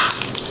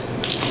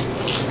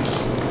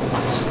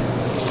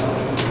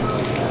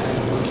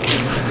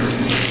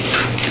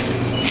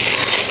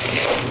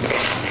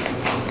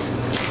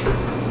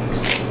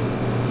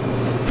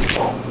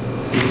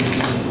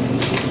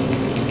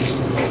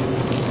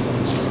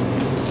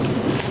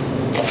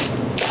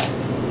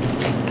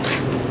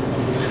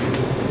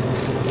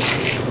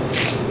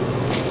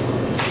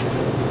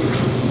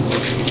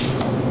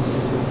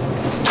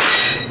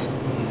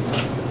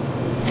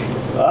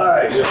 All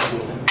right,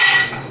 Justin.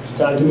 It's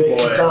time to make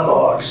some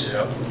tomahawks.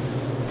 Yep.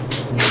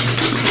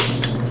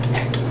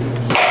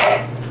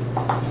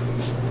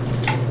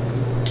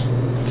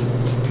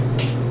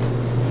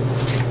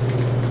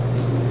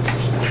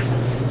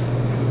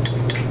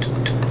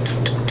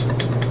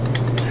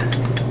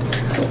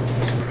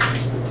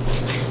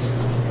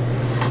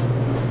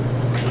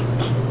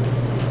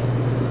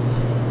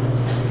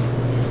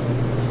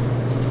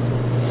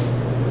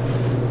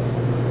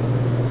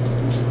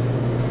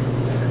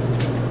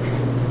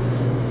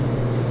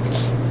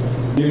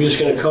 you're just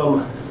gonna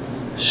come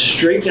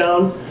straight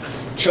down.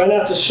 Try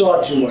not to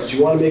saw too much.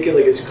 You want to make it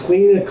like as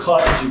clean a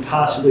cut as you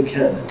possibly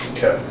can.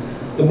 Okay.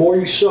 The more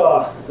you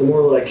saw, the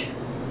more like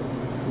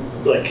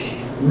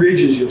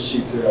ridges you'll see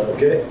throughout,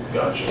 okay?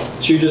 Gotcha.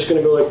 So you're just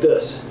gonna go like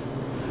this.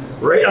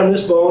 Right on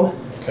this bone.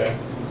 Okay.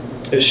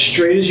 As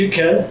straight as you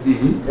can.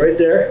 Mm-hmm. Right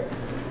there.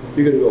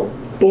 You're gonna go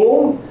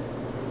boom,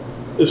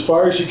 as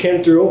far as you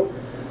can through.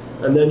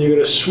 And then you're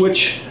gonna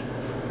switch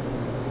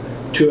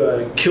to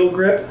a kill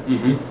grip.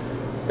 Mm-hmm.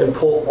 And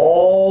pull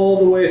all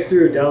the way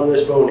through down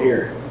this bone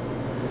here.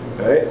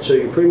 All right, so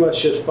you're pretty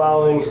much just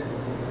following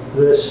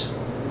this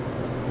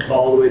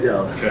all the way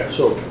down. Okay.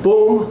 So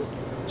boom,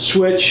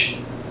 switch,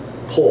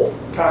 pull.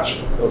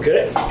 Gotcha.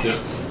 Okay? Yeah.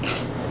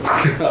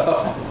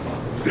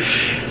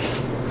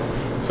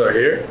 So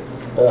here,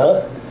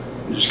 Uh-huh.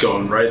 you're just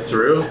going right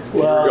through?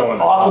 Well, You're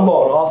going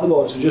off the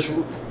bone. So just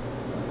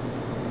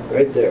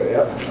right there,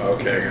 yeah.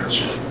 Okay, I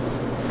gotcha.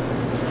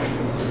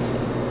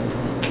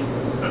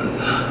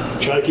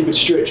 Try to keep it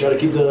straight. Try to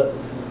keep so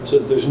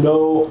that there's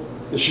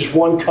just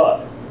one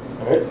cut.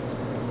 All right?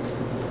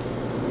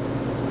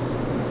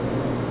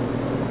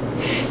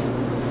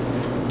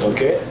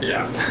 Okay.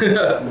 Yeah.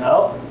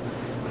 Now,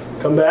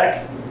 come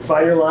back,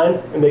 find your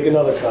line, and make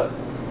another cut.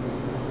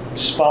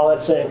 Just follow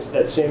that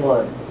same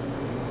line.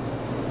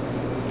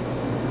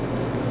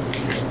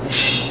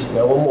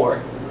 Now one more.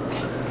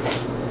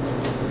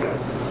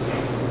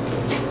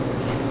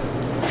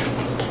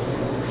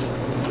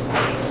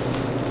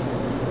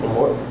 One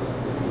more.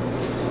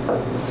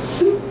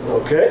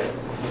 Okay.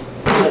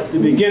 That's the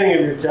beginning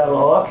of your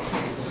tomahawk.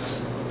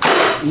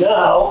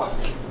 Now,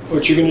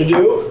 what you're going to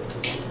do,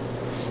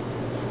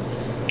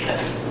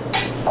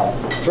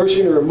 first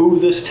you're going to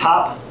remove this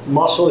top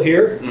muscle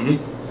here.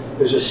 Mm-hmm.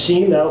 There's a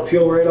seam that'll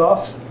peel right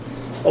off.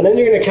 And then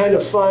you're going to kind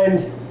of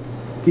find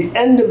the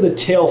end of the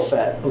tail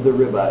fat of the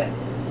ribeye.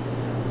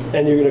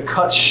 And you're going to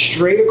cut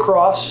straight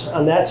across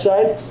on that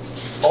side,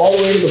 all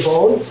the way to the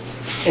bone,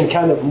 and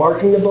kind of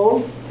marking the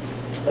bone.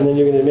 And then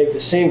you're going to make the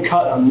same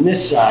cut on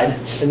this side.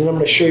 And then I'm going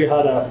to show you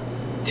how to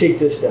take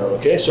this down,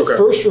 okay? So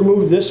first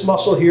remove this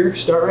muscle here,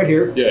 start right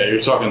here. Yeah, you're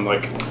talking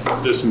like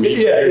this meat.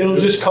 Yeah, it'll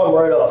just come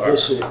right off, you'll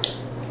see.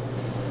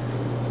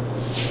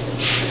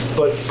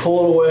 But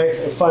pull it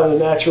away and find the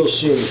natural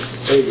seam.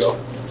 There you go.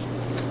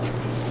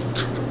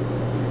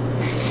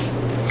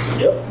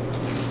 Yep.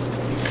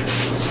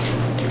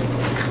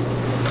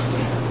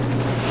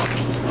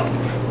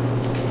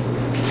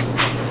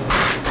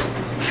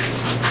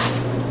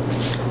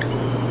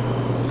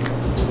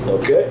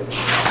 Okay.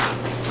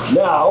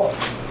 Now,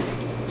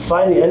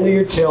 find the end of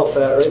your tail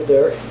fat right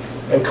there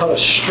and cut a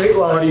straight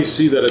line. How do you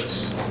see that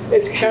it's...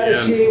 It's kind of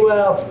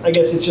well, I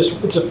guess it's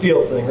a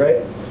feel thing,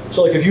 right?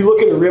 So like if you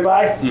look at a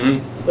ribeye,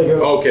 like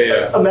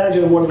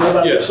imagine what a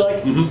ribeye looks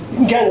like, you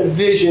can kind of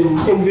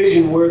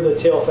envision where the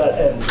tail fat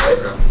ends,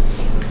 right?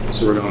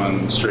 So we're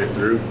going straight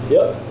through?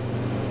 Yep.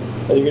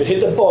 And you're gonna hit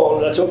the bone,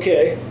 that's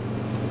okay.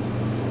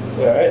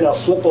 All right, now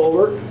flip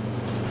over.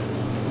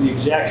 The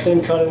exact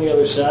same cut on the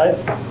other side.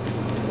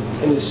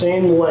 And the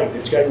same length,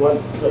 it's got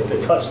one, like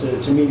the cuts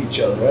to meet each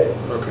other, right?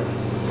 Okay.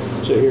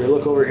 So here,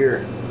 look over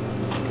here.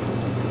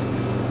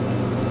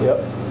 Yep.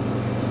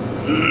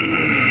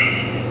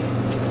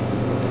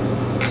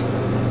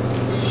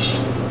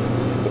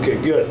 Okay,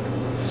 good.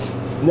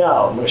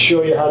 Now, I'm going to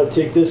show you how to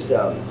take this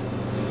down.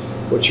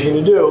 What you're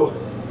going to do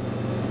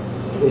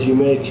is you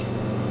make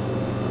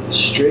a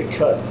straight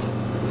cut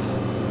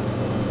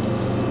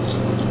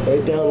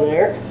right down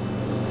there.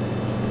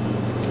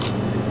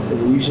 And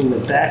you're using the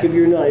back of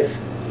your knife,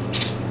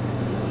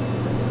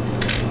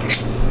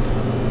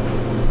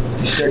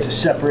 you start to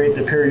separate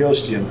the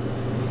periosteum.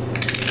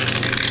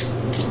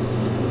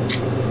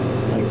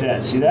 Like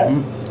that, see that?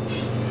 And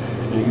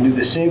you can do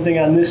the same thing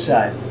on this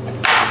side.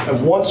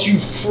 And once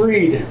you've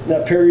freed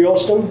that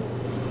periosteum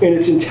in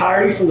its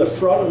entirety from the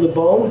front of the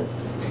bone,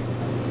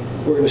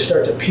 we're going to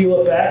start to peel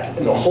it back,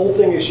 and the whole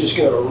thing is just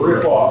going to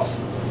rip off.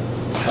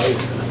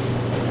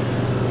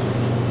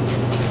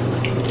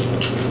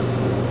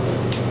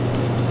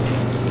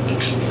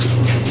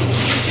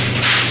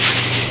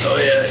 Oh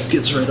yeah, it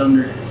gets right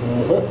under.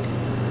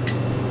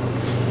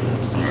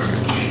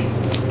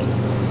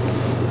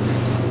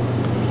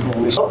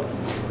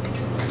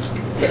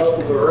 The help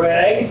of a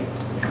rag.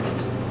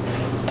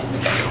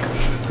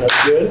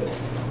 That's good.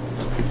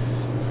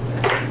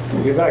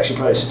 You can actually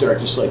probably start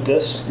just like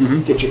this.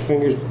 Get your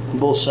fingers on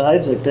both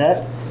sides like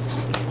that.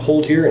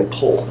 Hold here and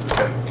pull.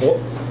 Okay.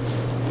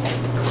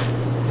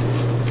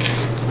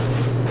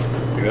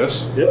 Like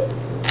this? Yep.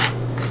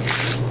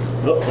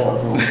 Oh, hold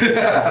on.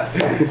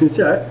 It's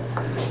all right.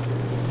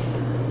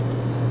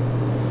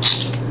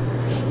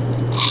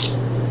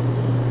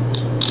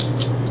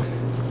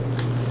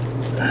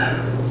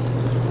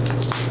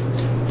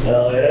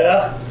 Hell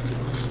yeah.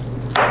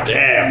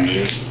 Damn,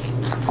 dude.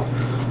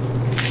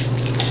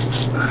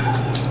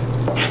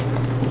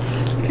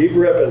 Keep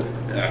ripping.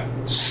 Yeah.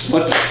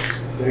 Slit it.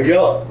 There you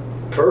go.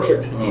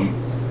 Perfect.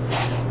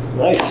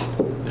 Nice.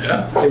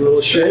 Yeah. Give it a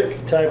little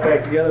shake. Tie it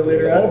back together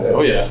later on.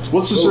 Oh yeah.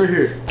 What's this right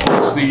here?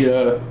 It's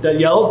the That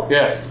yellow?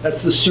 yeah.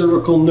 That's the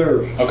cervical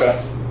nerve,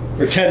 Okay.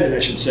 or tendon, I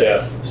should say.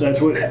 Yeah. So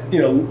that's what,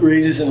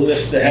 raises and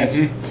lifts the head.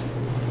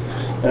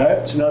 Mm-hmm. All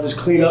right, so now just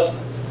clean up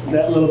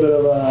that little bit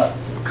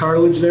of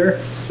cartilage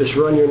there. Just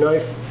run your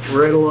knife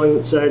right along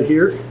the side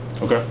here,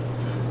 Okay.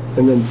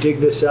 and then dig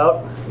this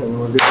out, and then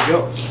we're good to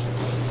go.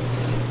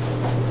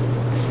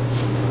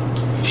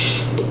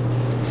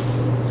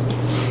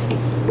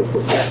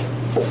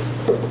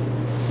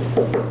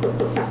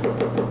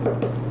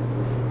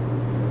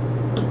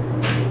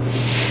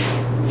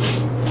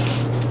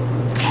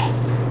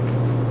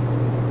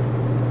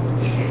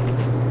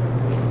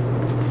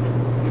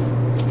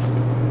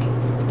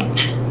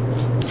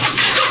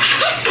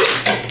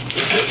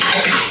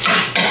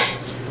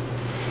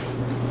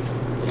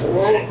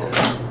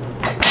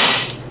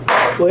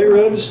 Plate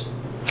ribs,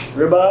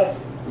 ribeye,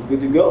 we're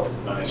good to go.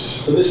 Nice.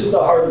 So this is the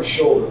harder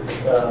shoulder.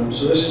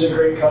 So this is a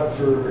great cut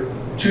for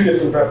two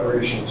different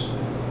preparations.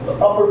 The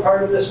upper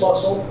part of this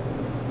muscle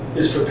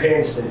is for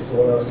pan steaks,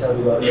 the one I was telling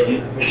you about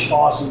earlier. Makes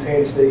awesome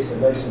pan steaks,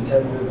 they're nice and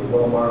tender, they're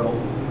well marbled.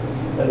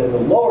 And then the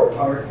lower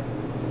part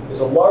is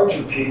a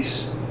larger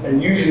piece,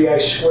 and usually I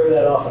square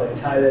that off and I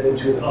tie that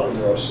into an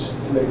oven roast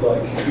to make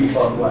like beef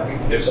on black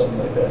or something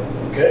like that.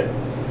 Okay?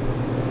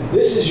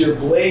 This is your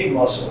blade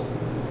muscle.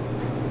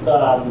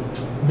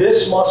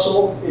 This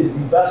muscle is the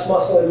best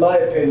muscle, in my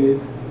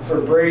opinion, for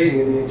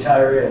braising in the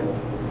entire animal.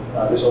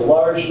 There's a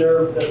large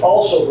nerve that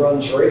also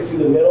runs right through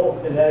the middle,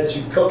 and as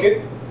you cook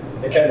it,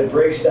 it kind of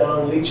breaks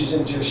down, leaches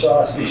into your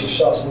sauce, gives your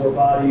sauce more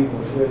body,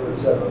 more flavor,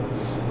 etc.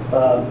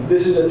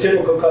 This is a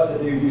typical cut that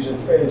they use in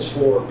France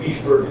for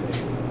beef burgundy.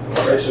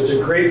 Okay, so it's a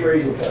great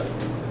braising cut.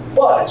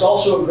 But it's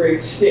also a great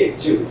steak,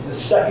 too. It's the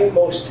second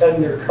most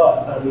tender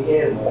cut on the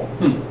animal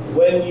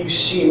when you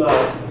seam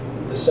out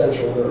the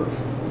central nerve.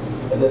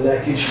 And then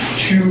that gives you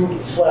two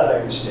flat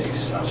iron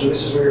steaks. So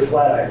this is where your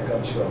flat iron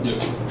comes from.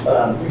 Yep.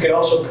 You can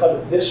also cut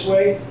it this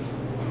way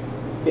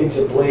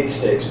into blade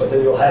steaks, but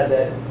then you'll have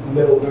that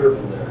middle nerve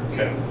in there.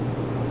 Okay.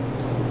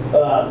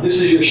 This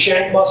is your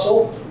shank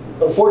muscle.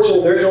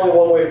 Unfortunately, there's only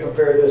one way to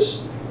prepare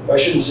this. I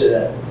shouldn't say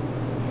that.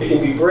 It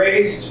can be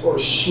braised or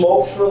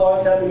smoked for a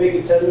long time to make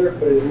it tender,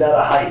 but it's not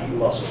a high-heat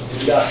muscle.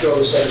 You got to throw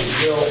this on the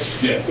grill.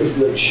 Yeah. It would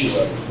be like shoe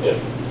leather. Yeah.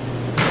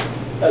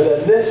 And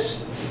then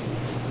this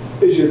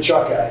is your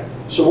chuck eye.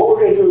 So what we're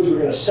going to do is we're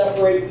going to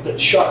separate the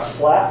chuck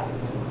flap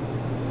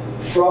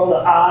from the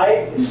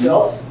eye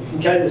itself. You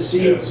can kind of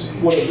see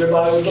what a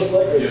ribeye would look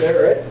like right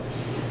there, right?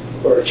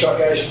 Or a chuck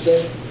eye, I should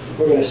say.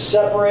 We're going to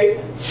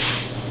separate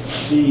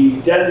the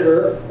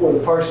dendor, or the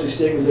parsley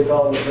steak as they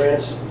call it in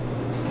France,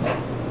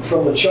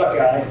 from the chuck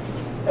eye.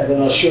 And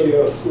then I'll show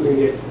you if we're going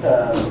to get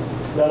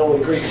not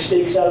only great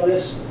steaks out of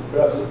this,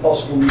 but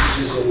also can use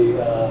this as a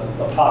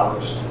pot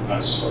roast.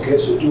 Nice. Okay,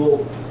 so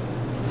dual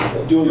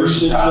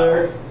usage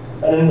there.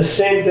 And then the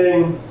same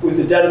thing with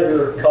the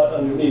dendor cut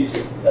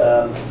underneath.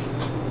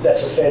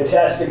 That's a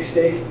fantastic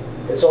steak.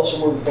 It's also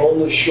where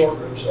boneless short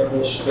ribs are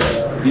most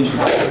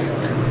Interesting.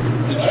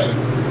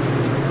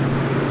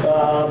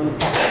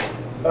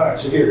 all right,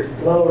 so here,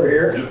 come on over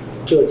here. Yep.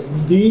 So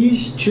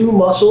these two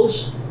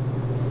muscles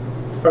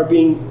are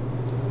being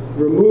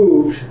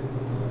removed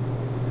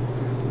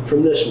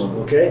from this one,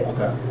 okay?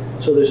 Okay.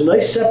 So there's a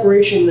nice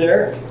separation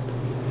there,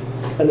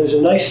 and there's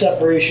a nice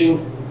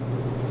separation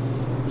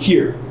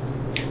here.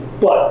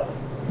 But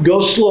go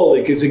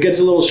slowly, because it gets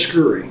a little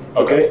screwy,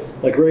 okay?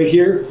 Like right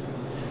here.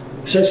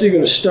 Essentially, you're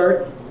going to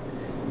start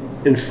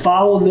and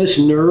follow this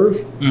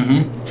nerve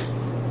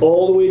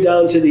all the way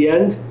down to the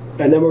end,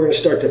 and then we're going to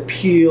start to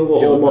peel the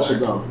whole muscle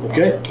down,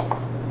 okay?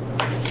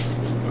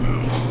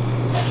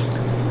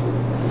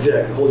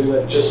 Exactly. Hold your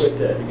knife just like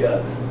that. You got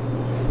it.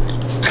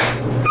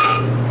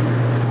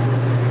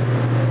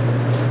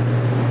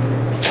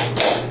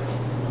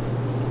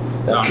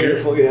 Now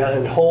careful, yeah,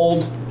 and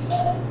hold.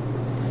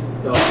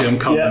 Oh, see, I'm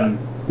coming. Yeah.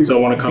 So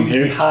I want to come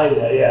here? Behind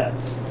that, yeah.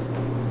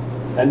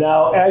 And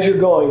now, as you're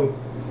going,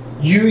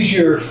 use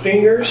your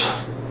fingers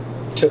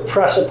to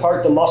press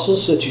apart the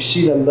muscles so that you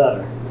see them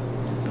better.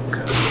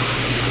 Okay.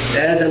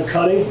 As I'm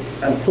cutting,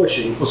 I'm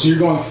pushing. Well, so you're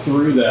going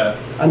through that.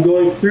 I'm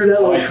going through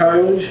that little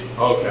cartilage,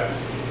 Okay.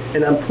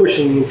 and I'm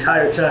pushing the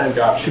entire time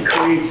to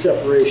create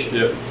separation.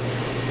 Yep.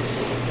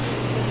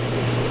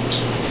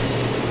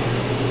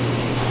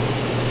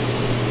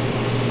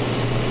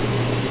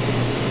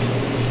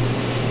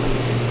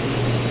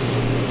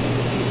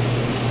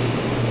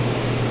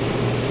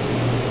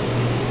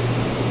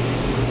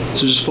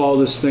 So just follow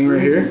this thing right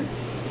here.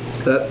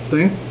 That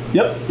thing?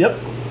 Yep, yep.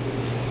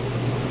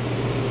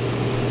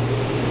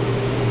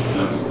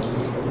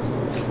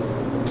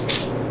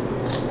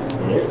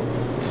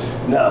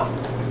 Now,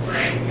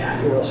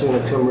 you're also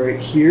going to come right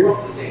here. All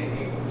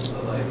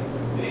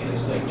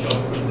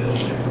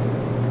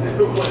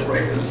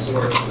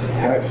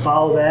right,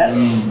 follow that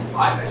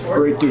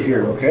right through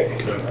here, okay?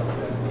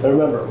 Now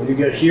remember, when you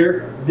get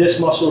here, this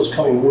muscle is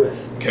coming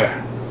with.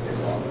 Okay.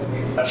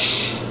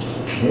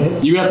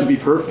 You have to be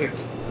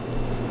perfect.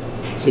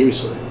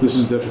 Seriously, this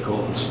is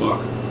difficult as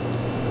fuck.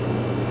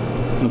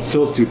 I'm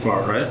still too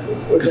far, right?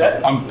 What's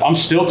that? I'm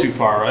still too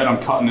far, right?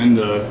 I'm cutting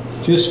into.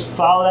 Just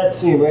follow that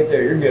seam right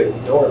there. You're good.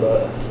 Don't worry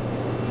about it.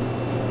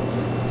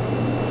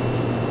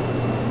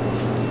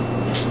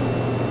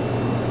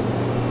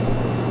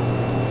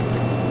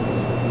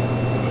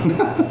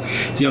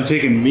 See, I'm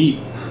taking meat.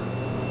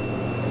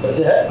 That's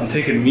it. I'm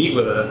taking meat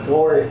with it. Don't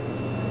worry.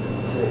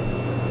 Let's see.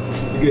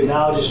 You're good.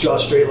 Now just draw a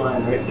straight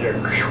line right there.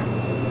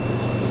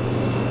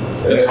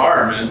 It's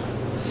hard, man.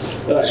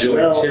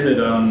 You're like timid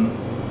on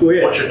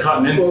what you're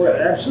cutting into. Well,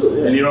 absolutely.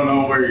 Yeah. And you don't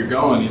know where you're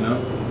going, you know?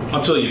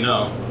 Until you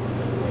know.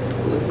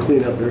 Let's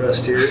clean up the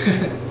rest here.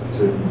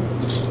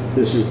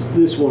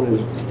 This one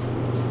is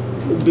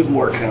a bit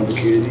more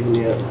complicated even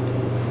yet.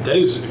 That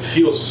is, it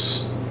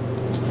feels,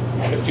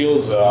 I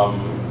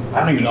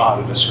don't even know how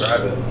to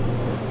describe it.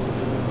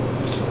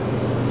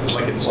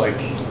 Like it's like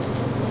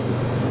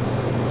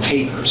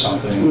tape or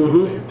something that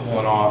you're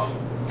pulling off.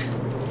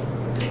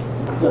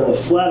 Now the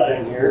flat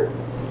iron here,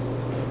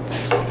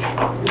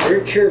 you're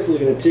very carefully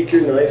going to take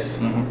your knife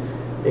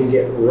and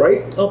get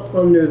right up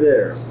under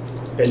there.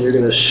 And you're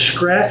going to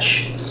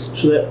scratch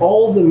so that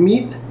all of the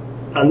meat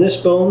on this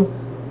bone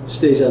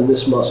stays on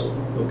this muscle,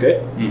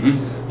 okay?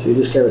 So you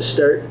just kind of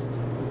start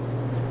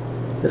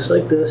just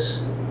like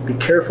this. Be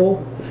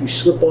careful if you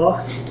slip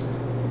off,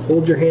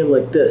 hold your hand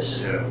like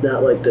this,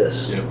 not like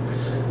this.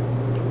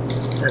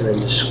 And then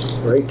just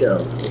right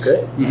down,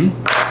 okay?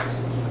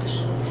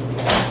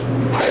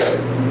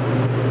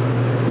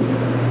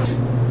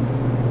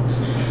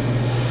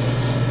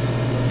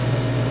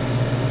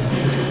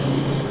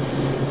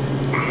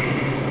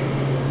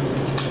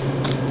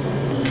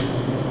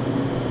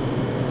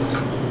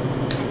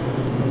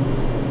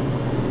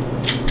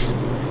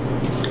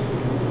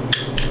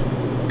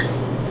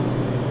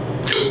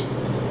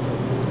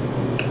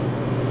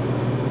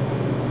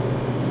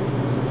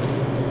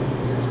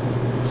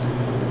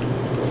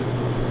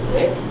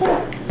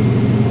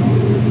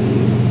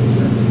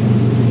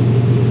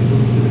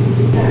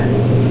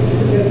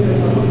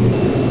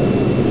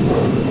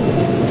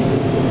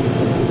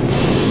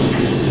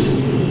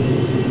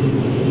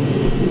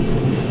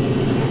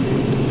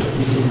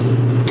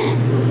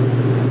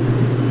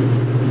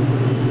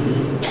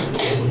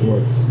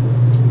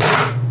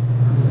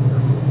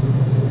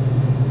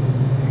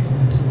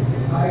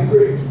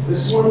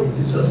 This one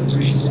just doesn't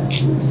reach that.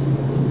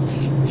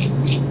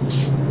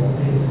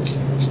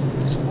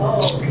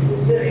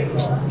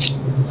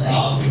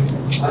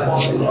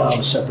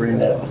 I'm separating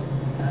that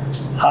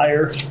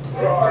higher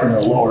and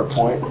the lower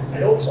point. I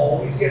don't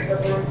always get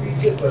pepperoni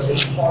pizza, but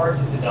it's hard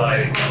to deny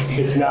it.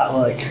 It's not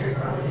like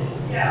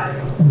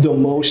the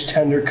most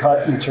tender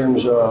cut in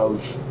terms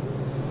of,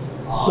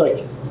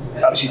 like,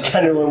 obviously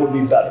tenderloin would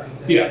be better.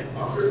 Yeah.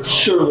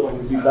 Sirloin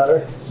would be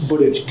better,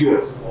 but it's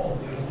good.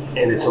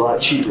 And it's a lot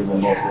cheaper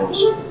than both of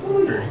those.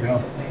 There you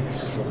go.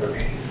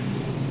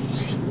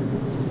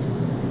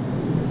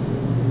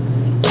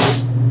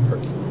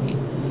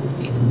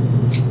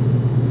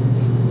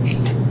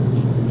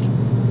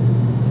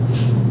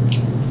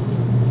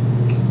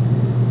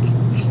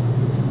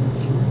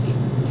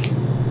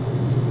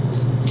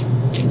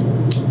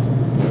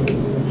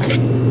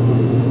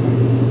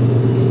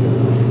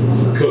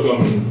 Cook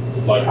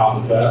them like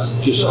hot and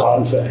fast? Just hot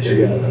and fast,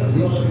 you got it.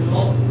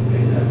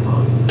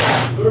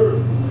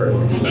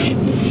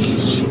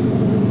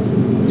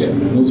 Yeah,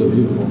 those are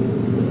beautiful.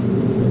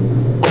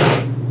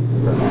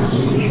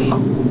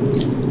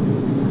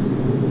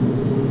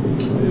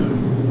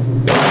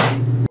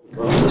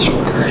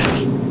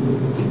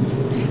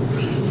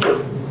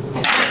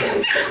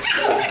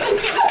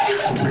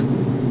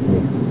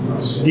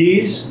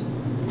 These,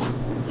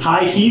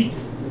 high heat,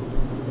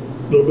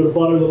 a little bit of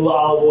butter, a little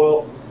olive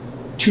oil,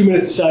 2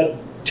 minutes aside,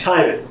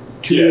 time it,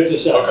 2 minutes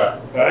aside.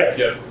 Okay. All right?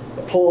 Yeah.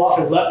 Pull off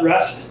and let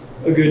rest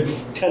a good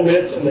 10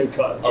 minutes and then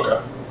cut.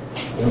 Okay. All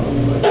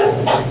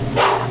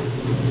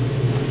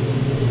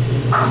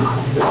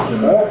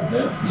right.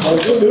 Yeah.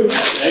 Sounds good, dude.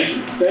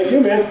 Thank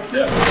you, man.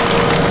 Yeah.